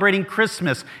celebrating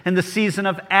Christmas and the season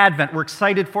of Advent. We're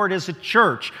excited for it as a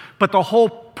church, but the whole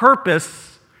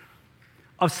purpose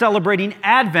of celebrating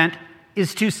Advent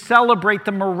is to celebrate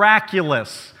the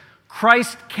miraculous.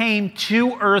 Christ came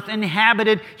to earth,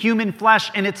 inhabited human flesh,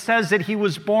 and it says that he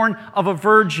was born of a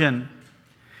virgin.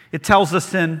 It tells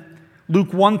us in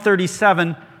Luke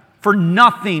 1:37, "For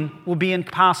nothing will be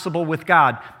impossible with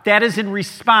God." That is in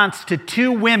response to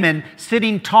two women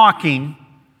sitting talking.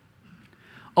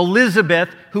 Elizabeth,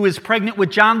 who is pregnant with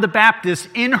John the Baptist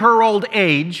in her old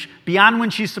age, beyond when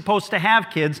she's supposed to have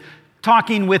kids,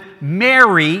 talking with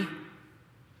Mary,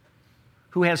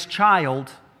 who has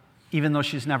child even though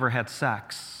she's never had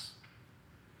sex.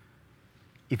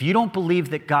 If you don't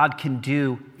believe that God can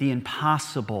do the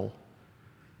impossible,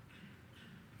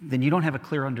 then you don't have a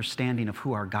clear understanding of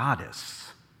who our God is.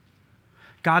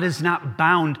 God is not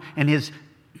bound and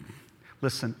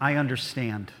listen, I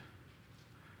understand.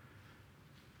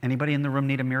 Anybody in the room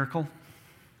need a miracle?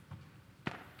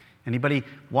 Anybody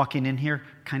walking in here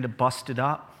kind of busted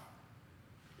up?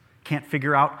 Can't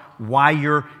figure out why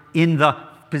you're in the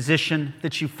position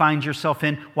that you find yourself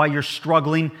in, why you're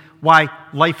struggling, why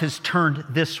life has turned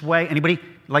this way? Anybody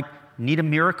need a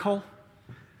miracle?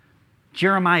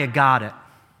 Jeremiah got it.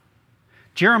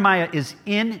 Jeremiah is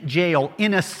in jail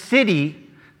in a city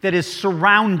that is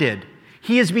surrounded.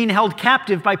 He is being held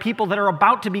captive by people that are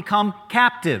about to become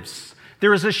captives.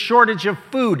 There is a shortage of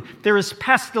food. There is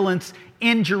pestilence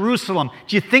in Jerusalem.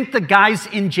 Do you think the guys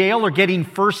in jail are getting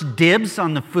first dibs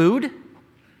on the food?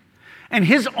 And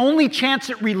his only chance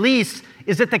at release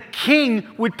is that the king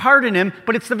would pardon him,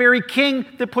 but it's the very king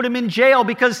that put him in jail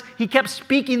because he kept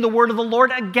speaking the word of the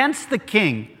Lord against the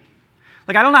king.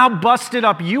 I don't know how busted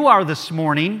up you are this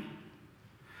morning,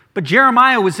 but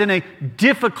Jeremiah was in a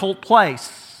difficult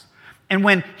place. And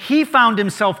when he found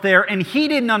himself there and he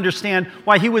didn't understand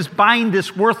why he was buying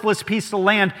this worthless piece of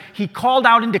land, he called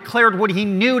out and declared what he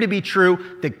knew to be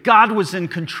true, that God was in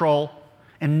control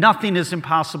and nothing is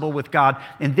impossible with God.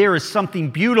 And there is something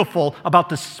beautiful about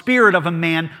the spirit of a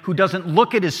man who doesn't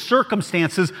look at his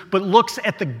circumstances, but looks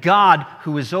at the God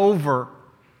who is over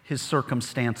his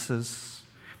circumstances.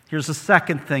 Here's the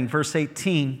second thing, verse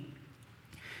 18.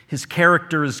 His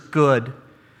character is good.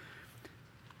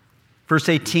 Verse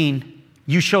 18.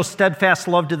 You show steadfast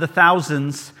love to the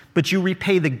thousands, but you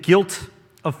repay the guilt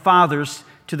of fathers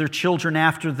to their children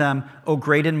after them, O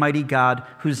great and mighty God,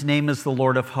 whose name is the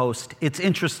Lord of hosts. It's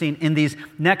interesting, in these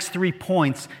next 3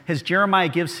 points, as Jeremiah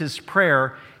gives his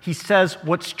prayer, he says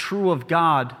what's true of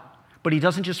God, but he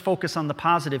doesn't just focus on the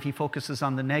positive, he focuses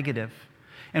on the negative.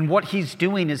 And what he's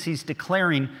doing is he's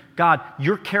declaring, God,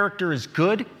 your character is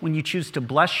good when you choose to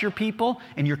bless your people,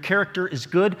 and your character is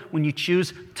good when you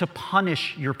choose to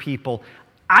punish your people.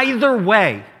 Either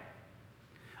way,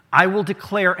 I will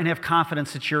declare and have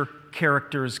confidence that your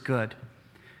character is good.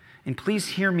 And please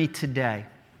hear me today.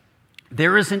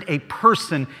 There isn't a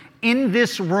person in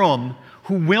this room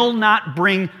who will not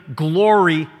bring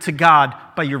glory to God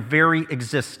by your very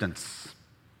existence.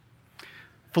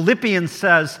 Philippians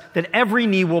says that every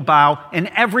knee will bow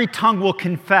and every tongue will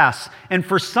confess. And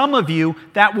for some of you,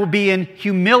 that will be in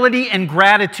humility and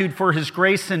gratitude for his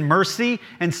grace and mercy.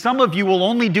 And some of you will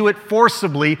only do it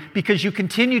forcibly because you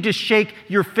continue to shake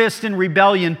your fist in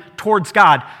rebellion towards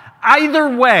God.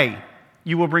 Either way,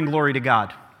 you will bring glory to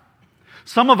God.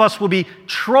 Some of us will be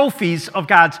trophies of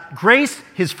God's grace,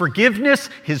 his forgiveness,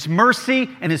 his mercy,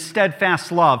 and his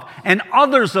steadfast love. And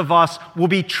others of us will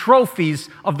be trophies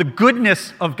of the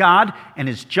goodness of God and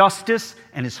his justice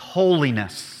and his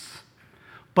holiness.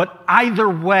 But either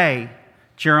way,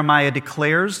 Jeremiah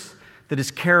declares that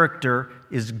his character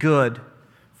is good.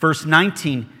 Verse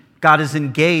 19, God is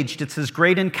engaged. It says,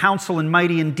 great in counsel and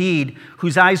mighty in deed,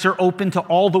 whose eyes are open to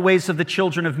all the ways of the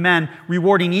children of men,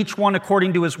 rewarding each one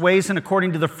according to his ways and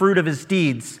according to the fruit of his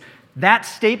deeds. That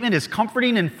statement is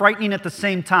comforting and frightening at the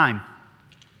same time.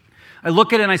 I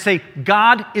look at it and I say,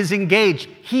 God is engaged.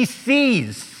 He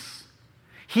sees.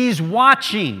 He's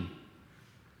watching.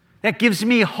 That gives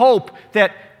me hope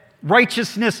that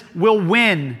righteousness will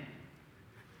win.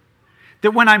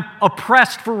 That when I'm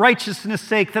oppressed for righteousness'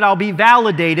 sake, that I'll be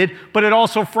validated, but it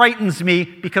also frightens me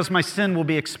because my sin will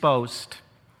be exposed.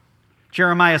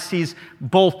 Jeremiah sees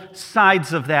both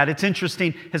sides of that. It's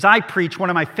interesting. As I preach, one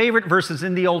of my favorite verses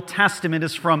in the Old Testament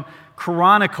is from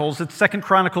Chronicles. It's 2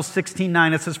 Chronicles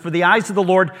 16:9. It says, for the eyes of the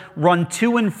Lord run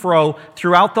to and fro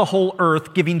throughout the whole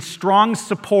earth, giving strong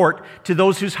support to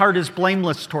those whose heart is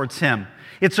blameless towards him.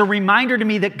 It's a reminder to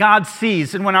me that God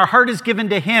sees, and when our heart is given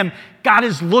to him, God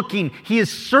is looking. He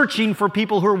is searching for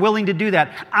people who are willing to do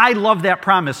that. I love that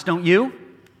promise, don't you?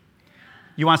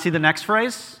 You want to see the next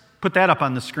phrase? Put that up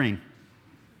on the screen.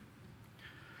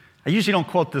 I usually don't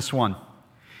quote this one.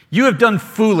 You have done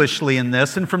foolishly in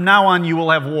this, and from now on you will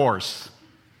have wars.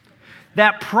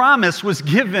 That promise was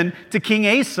given to King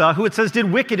Asa, who it says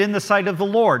did wicked in the sight of the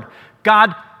Lord.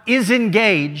 God is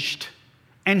engaged,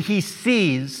 and he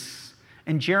sees.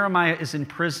 And Jeremiah is in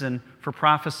prison for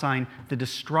prophesying the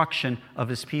destruction of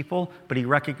his people, but he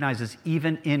recognizes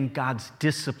even in God's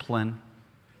discipline,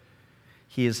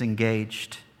 he is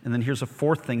engaged. And then here's a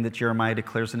fourth thing that Jeremiah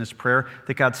declares in his prayer,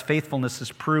 that God's faithfulness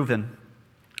is proven.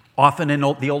 Often in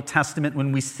the Old Testament,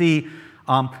 when we see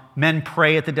men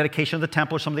pray at the dedication of the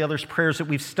temple, or some of the other prayers that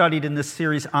we've studied in this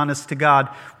series, Honest to God,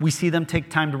 we see them take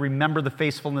time to remember the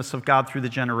faithfulness of God through the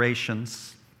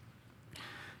generations.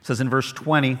 It says in verse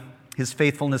 20, his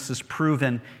faithfulness is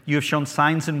proven. You have shown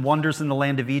signs and wonders in the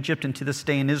land of Egypt, and to this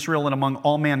day in Israel and among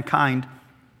all mankind.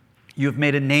 You have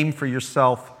made a name for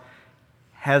yourself,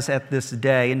 as at this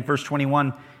day. In verse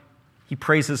 21, he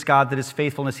praises God that his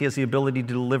faithfulness, he has the ability to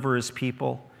deliver his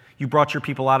people. You brought your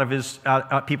people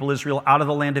people Israel out of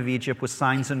the land of Egypt with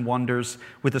signs and wonders,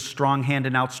 with a strong hand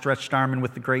and outstretched arm, and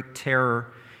with the great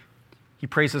terror. He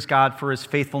praises God for his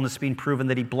faithfulness being proven,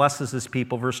 that he blesses his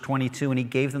people. Verse 22, and he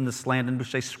gave them this land in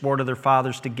which they swore to their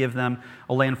fathers to give them,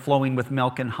 a land flowing with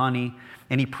milk and honey.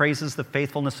 And he praises the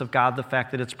faithfulness of God, the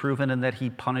fact that it's proven, and that he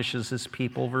punishes his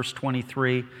people. Verse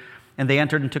 23, and they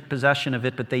entered and took possession of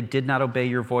it, but they did not obey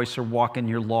your voice or walk in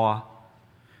your law.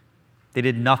 They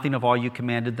did nothing of all you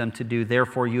commanded them to do.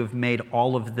 Therefore, you have made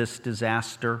all of this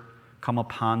disaster come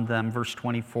upon them. Verse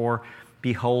 24,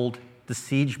 behold, the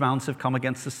siege mounts have come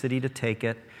against the city to take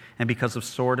it, and because of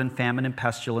sword and famine and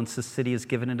pestilence, the city is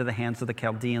given into the hands of the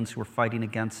Chaldeans who are fighting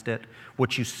against it.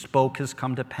 What you spoke has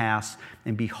come to pass,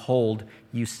 and behold,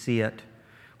 you see it.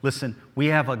 Listen, we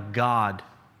have a God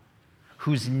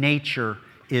whose nature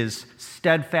is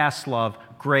steadfast love,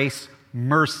 grace,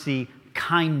 mercy,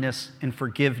 kindness, and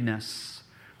forgiveness.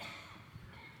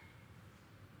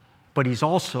 But he's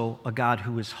also a God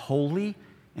who is holy,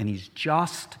 and he's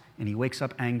just, and he wakes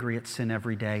up angry at sin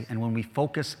every day. And when we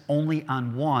focus only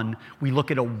on one, we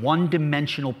look at a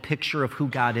one-dimensional picture of who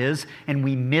God is, and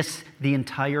we miss the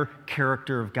entire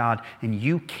character of God. And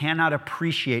you cannot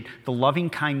appreciate the loving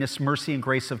kindness, mercy, and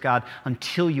grace of God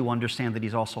until you understand that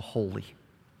he's also holy.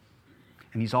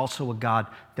 And he's also a God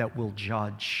that will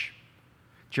judge.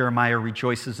 Jeremiah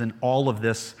rejoices in all of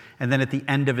this. And then at the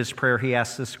end of his prayer, he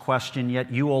asks this question,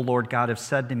 yet you, O Lord God, have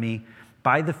said to me,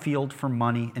 buy the field for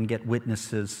money and get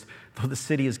witnesses, though the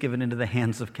city is given into the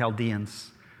hands of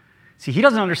Chaldeans. See, he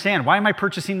doesn't understand, why am I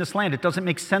purchasing this land? It doesn't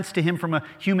make sense to him from a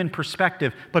human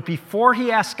perspective. But before he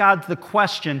asks God the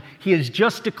question, he has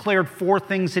just declared 4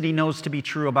 things that he knows to be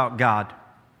true about God.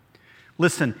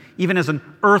 Listen, even as an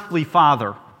earthly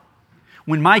father,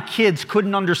 when my kids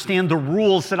couldn't understand the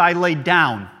rules that I laid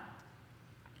down,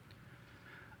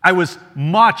 I was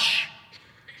much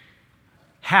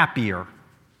happier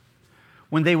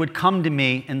when they would come to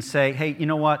me and say, hey, you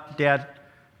know what, Dad,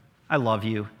 I love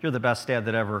you. You're the best dad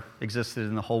that ever existed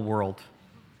in the whole world.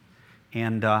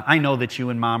 And I know that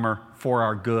you and Mom are for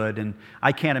our good, and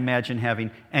I can't imagine having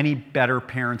any better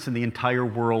parents in the entire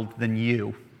world than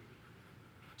you.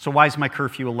 So why is my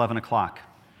curfew 11 o'clock?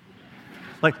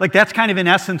 Like that's kind of in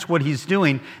essence what he's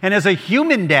doing. And as a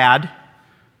human dad,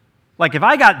 like if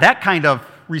I got that kind of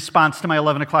response to my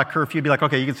 11 o'clock curfew, I'd be like,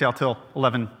 okay, you can stay out till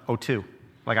 11:02.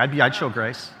 Like I'd show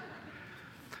grace.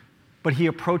 But he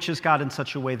approaches God in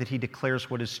such a way that he declares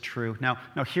what is true. Now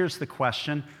here's the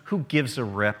question. Who gives a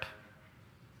rip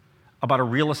about a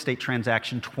real estate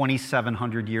transaction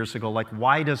 2,700 years ago? Like,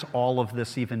 why does all of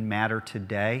this even matter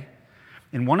today?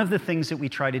 And one of the things that we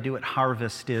try to do at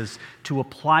Harvest is to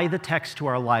apply the text to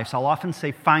our lives. I'll often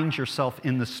say, find yourself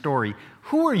in the story.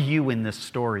 Who are you in this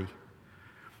story?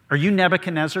 Are you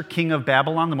Nebuchadnezzar, king of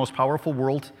Babylon, the most powerful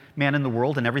man in the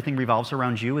world, and everything revolves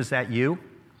around you? Is that you?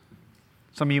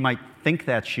 Some of you might think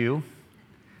that's you.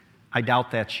 I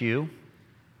doubt that's you.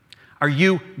 Are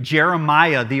you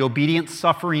Jeremiah, the obedient,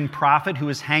 suffering prophet who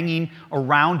is hanging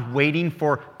around waiting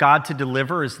for God to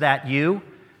deliver? Is that you?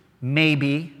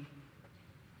 Maybe.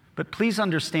 But please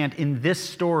understand, in this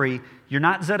story, you're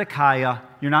not Zedekiah,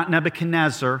 you're not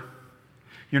Nebuchadnezzar,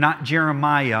 you're not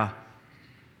Jeremiah.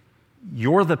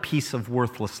 You're the piece of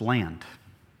worthless land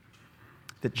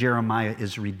that Jeremiah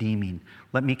is redeeming.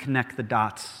 Let me connect the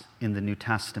dots in the New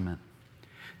Testament.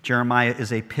 Jeremiah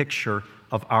is a picture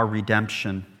of our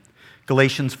redemption.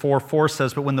 Galatians 4:4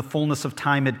 says, but when the fullness of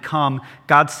time had come,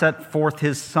 God sent forth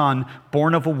his Son,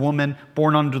 born of a woman,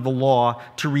 born under the law,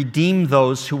 to redeem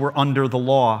those who were under the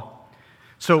law.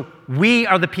 So we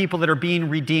are the people that are being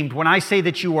redeemed. When I say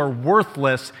that you are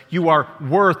worthless, you are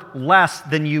worth less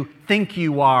than you think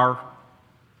you are.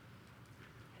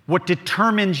 What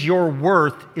determines your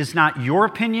worth is not your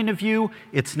opinion of you,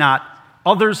 it's not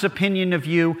others' opinion of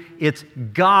you, it's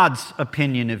God's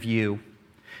opinion of you.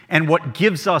 And what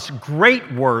gives us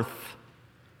great worth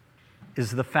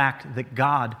is the fact that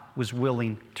God was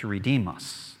willing to redeem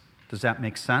us. Does that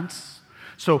make sense?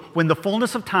 So when the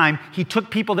fullness of time, he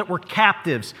took people that were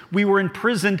captives. We were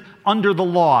imprisoned under the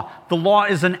law. The law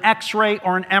is an X-ray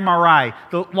or an MRI.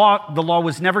 The law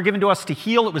was never given to us to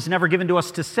heal. It was never given to us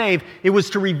to save. It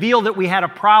was to reveal that we had a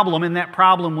problem, and that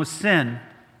problem was sin.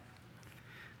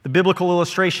 The biblical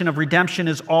illustration of redemption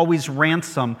is always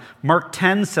ransom. Mark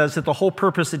 10 says that the whole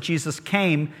purpose that Jesus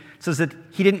came says that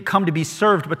he didn't come to be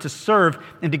served, but to serve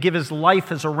and to give his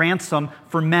life as a ransom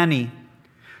for many.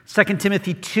 2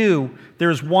 Timothy 2, there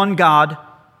is one God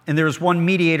and there is one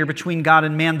mediator between God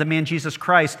and man, the man Jesus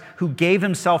Christ, who gave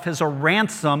himself as a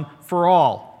ransom for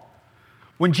all.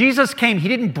 When Jesus came, he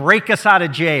didn't break us out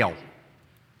of jail.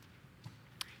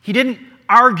 He didn't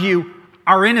argue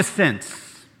our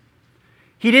innocence.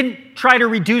 He didn't try to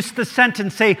reduce the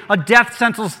sentence, say a death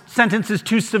sentence is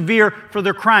too severe for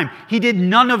their crime. He did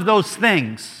none of those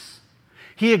things.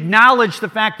 He acknowledged the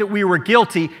fact that we were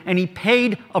guilty, and he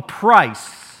paid a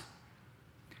price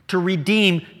to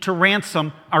redeem, to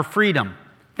ransom our freedom.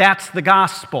 That's the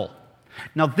gospel.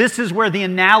 Now, this is where the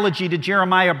analogy to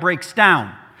Jeremiah breaks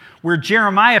down. Where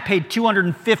Jeremiah paid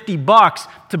 $250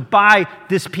 to buy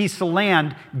this piece of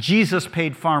land, Jesus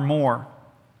paid far more.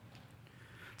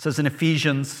 It says in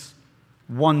Ephesians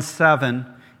 1:7,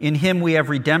 in him we have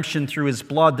redemption through his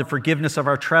blood, the forgiveness of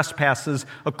our trespasses,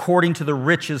 according to the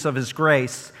riches of his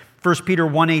grace. 1 Peter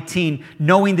 1:18,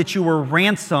 knowing that you were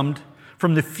ransomed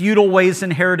from the futile ways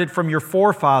inherited from your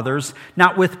forefathers,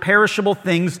 not with perishable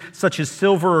things such as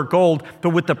silver or gold, but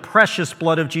with the precious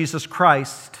blood of Jesus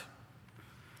Christ.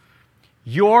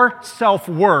 Your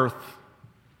self-worth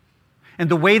and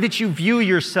the way that you view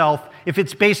yourself, if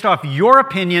it's based off your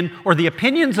opinion or the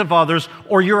opinions of others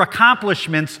or your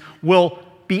accomplishments, will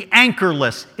be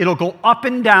anchorless. It'll go up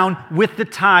and down with the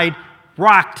tide,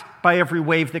 rocked by every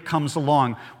wave that comes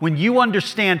along. When you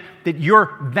understand that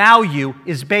your value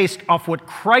is based off what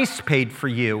Christ paid for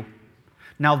you,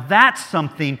 now that's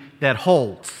something that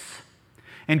holds.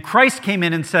 And Christ came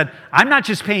in and said, I'm not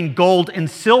just paying gold and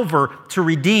silver to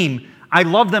redeem. I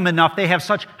love them enough. They have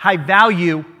such high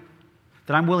value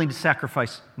that I'm willing to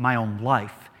sacrifice my own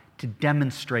life to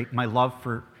demonstrate my love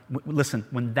for... Listen,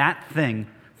 when that thing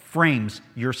frames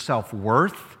your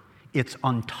self-worth, it's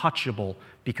untouchable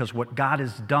because what God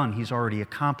has done, he's already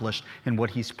accomplished, and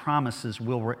what he's promises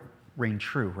will reign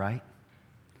true, right?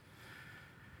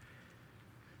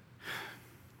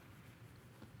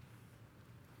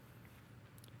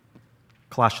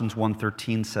 Colossians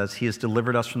 1:13 says, he has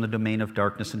delivered us from the domain of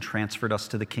darkness and transferred us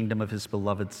to the kingdom of his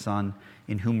beloved Son,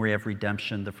 in whom we have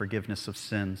redemption, the forgiveness of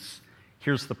sins.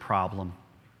 Here's the problem.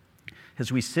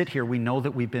 As we sit here, we know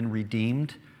that we've been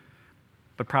redeemed,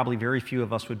 but probably very few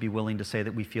of us would be willing to say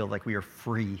that we feel like we are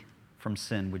free from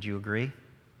sin. Would you agree?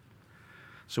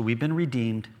 So we've been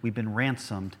redeemed, we've been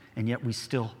ransomed, and yet we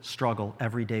still struggle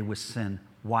every day with sin.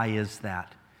 Why is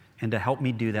that? And to help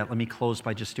me do that, let me close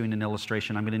by just doing an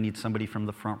illustration. I'm going to need somebody from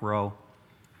the front row.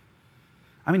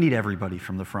 I'm going to need everybody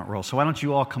from the front row. So why don't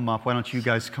you all come up? Why don't you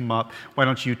guys come up? Why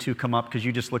don't you two come up? Because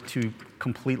you just look too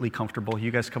completely comfortable. You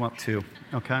guys come up too,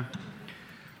 okay?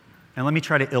 And let me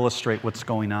try to illustrate what's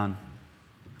going on.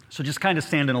 So just kind of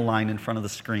stand in a line in front of the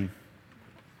screen.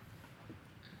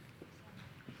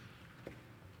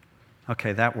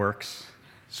 Okay, that works.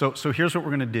 So here's what we're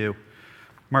going to do.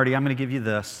 Marty, I'm going to give you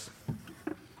this.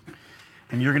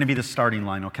 And you're going to be the starting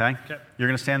line, okay? Okay. You're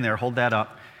going to stand there, hold that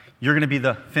up. You're going to be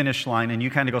the finish line, and you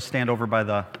kind of go stand over by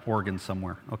the organ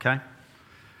somewhere, okay?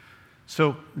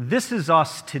 So this is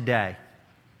us today.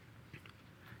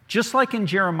 Just like in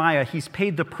Jeremiah, he's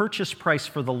paid the purchase price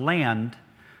for the land,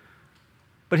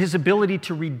 but his ability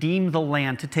to redeem the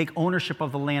land, to take ownership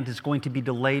of the land, is going to be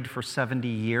delayed for 70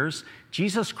 years.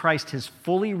 Jesus Christ has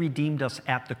fully redeemed us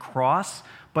at the cross,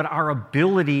 but our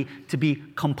ability to be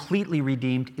completely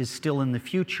redeemed is still in the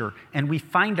future. And we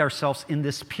find ourselves in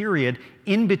this period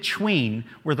in between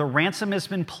where the ransom has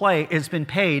been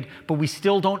paid, but we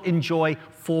still don't enjoy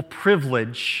full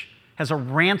privilege as a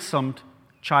ransomed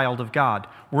child of God.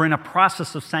 We're in a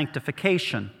process of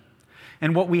sanctification.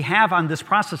 And what we have on this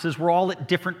process is we're all at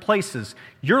different places.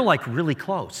 You're like really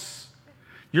close.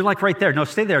 You're like right there. No,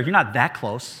 stay there. You're not that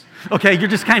close. Okay, you're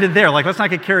just kind of there. Like, let's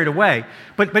not get carried away.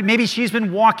 But maybe she's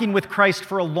been walking with Christ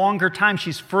for a longer time.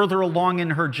 She's further along in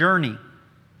her journey.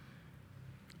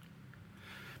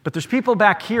 But there's people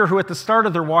back here who at the start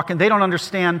of their walk, and they don't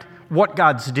understand what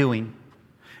God's doing.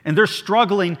 And they're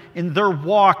struggling in their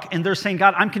walk, and they're saying,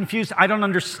 God, I'm confused. I don't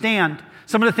understand.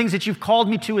 Some of the things that you've called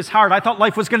me to is hard. I thought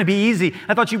life was going to be easy.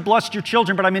 I thought you blessed your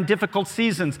children, but I'm in difficult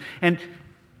seasons. And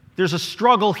there's a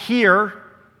struggle here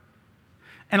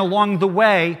and along the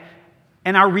way,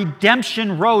 and our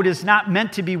redemption road is not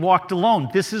meant to be walked alone.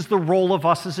 This is the role of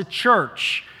us as a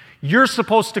church. You're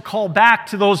supposed to call back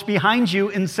to those behind you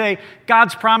and say,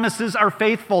 God's promises are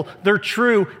faithful. They're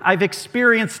true. I've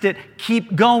experienced it.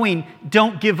 Keep going.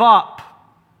 Don't give up.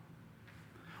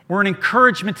 We're an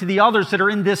encouragement to the others that are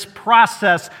in this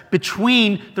process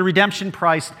between the redemption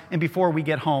price and before we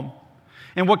get home.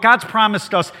 And what God's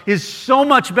promised us is so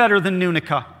much better than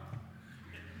Nunica.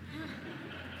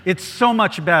 It's so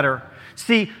much better.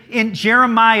 See, in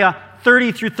Jeremiah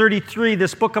 30 through 33,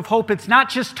 this book of hope, it's not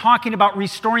just talking about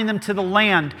restoring them to the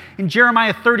land. In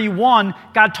Jeremiah 31,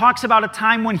 God talks about a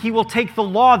time when He will take the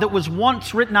law that was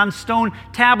once written on stone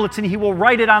tablets and He will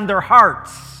write it on their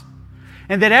hearts.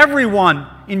 And that everyone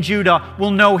in Judah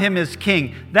will know Him as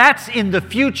King. That's in the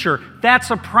future. That's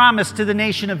a promise to the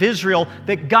nation of Israel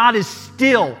that God is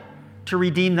still to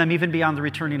redeem them even beyond the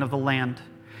returning of the land.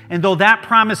 And though that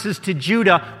promise is to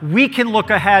Judah, we can look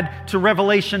ahead to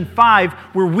Revelation 5,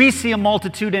 where we see a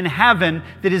multitude in heaven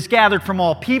that is gathered from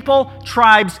all people,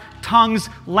 tribes, tongues,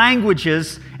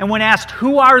 languages. And when asked,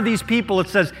 who are these people? It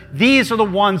says, these are the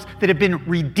ones that have been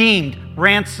redeemed,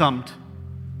 ransomed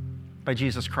by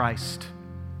Jesus Christ.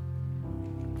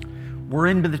 We're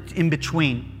in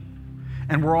between.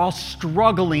 And we're all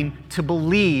struggling to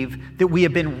believe that we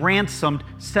have been ransomed,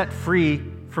 set free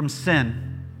from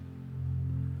sin.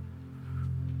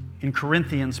 In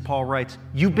Corinthians, Paul writes,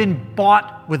 you've been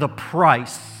bought with a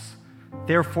price.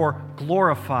 Therefore,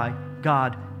 glorify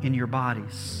God in your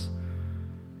bodies.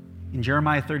 In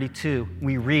Jeremiah 32,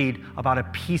 we read about a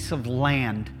piece of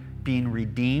land being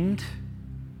redeemed.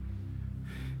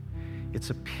 It's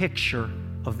a picture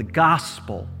of the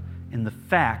gospel and the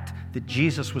fact that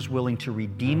Jesus was willing to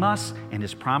redeem us and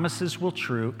His promises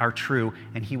are true,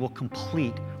 and He will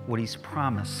complete what He's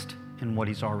promised and what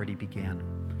He's already began.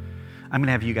 I'm going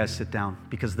to have you guys sit down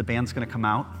because the band's going to come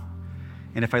out.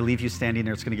 And if I leave you standing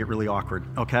there, it's going to get really awkward,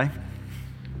 okay?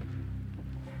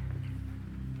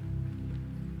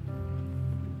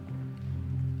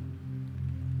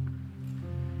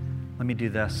 Let me do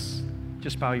this.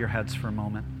 Just bow your heads for a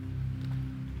moment.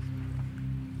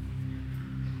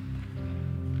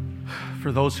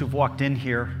 For those who've walked in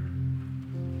here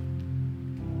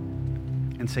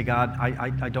and say, God,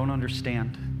 I don't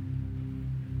understand.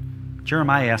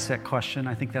 Jeremiah asked that question.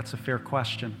 I think that's a fair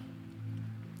question.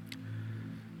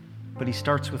 But he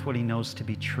starts with what he knows to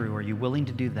be true. Are you willing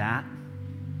to do that?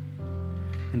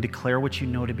 And declare what you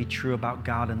know to be true about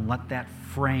God and let that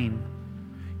frame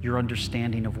your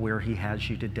understanding of where He has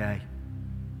you today.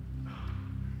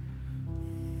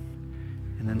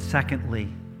 And then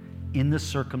secondly, in the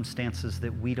circumstances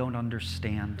that we don't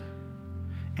understand,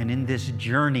 and in this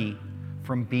journey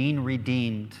from being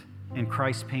redeemed and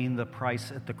Christ paying the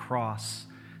price at the cross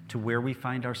to where we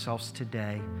find ourselves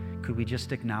today, could we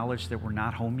just acknowledge that we're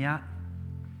not home yet?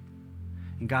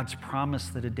 And God's promise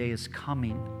that a day is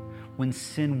coming when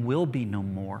sin will be no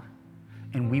more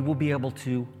and we will be able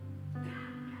to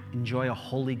enjoy a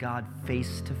holy God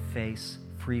face to face,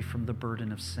 free from the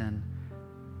burden of sin.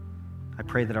 I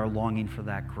pray that our longing for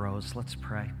that grows. Let's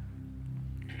pray.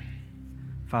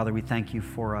 Father, we thank you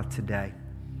for today.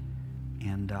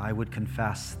 And I would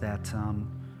confess that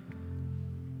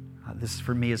this,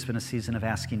 for me, has been a season of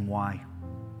asking why.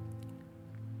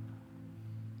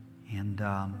 And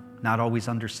not always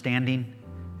understanding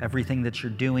everything that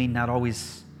you're doing, not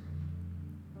always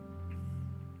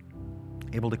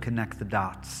able to connect the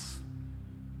dots.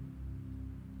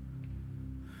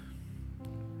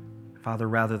 Father,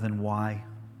 rather than why,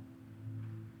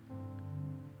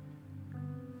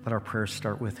 let our prayers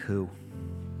start with who.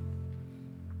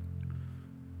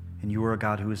 And you are a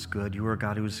God who is good. You are a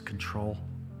God who is in control.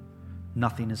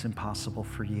 Nothing is impossible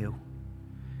for you.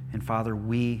 And Father,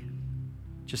 we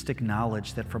just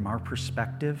acknowledge that from our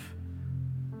perspective,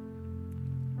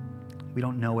 we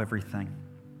don't know everything.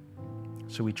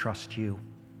 So we trust you.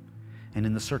 And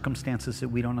in the circumstances that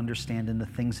we don't understand and the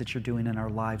things that you're doing in our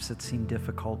lives that seem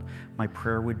difficult, my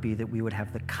prayer would be that we would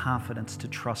have the confidence to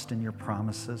trust in your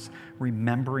promises,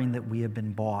 remembering that we have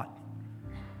been bought,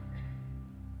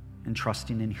 and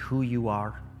trusting in who you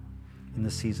are in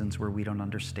the seasons where we don't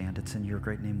understand. It's in your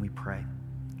great name we pray.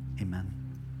 Amen.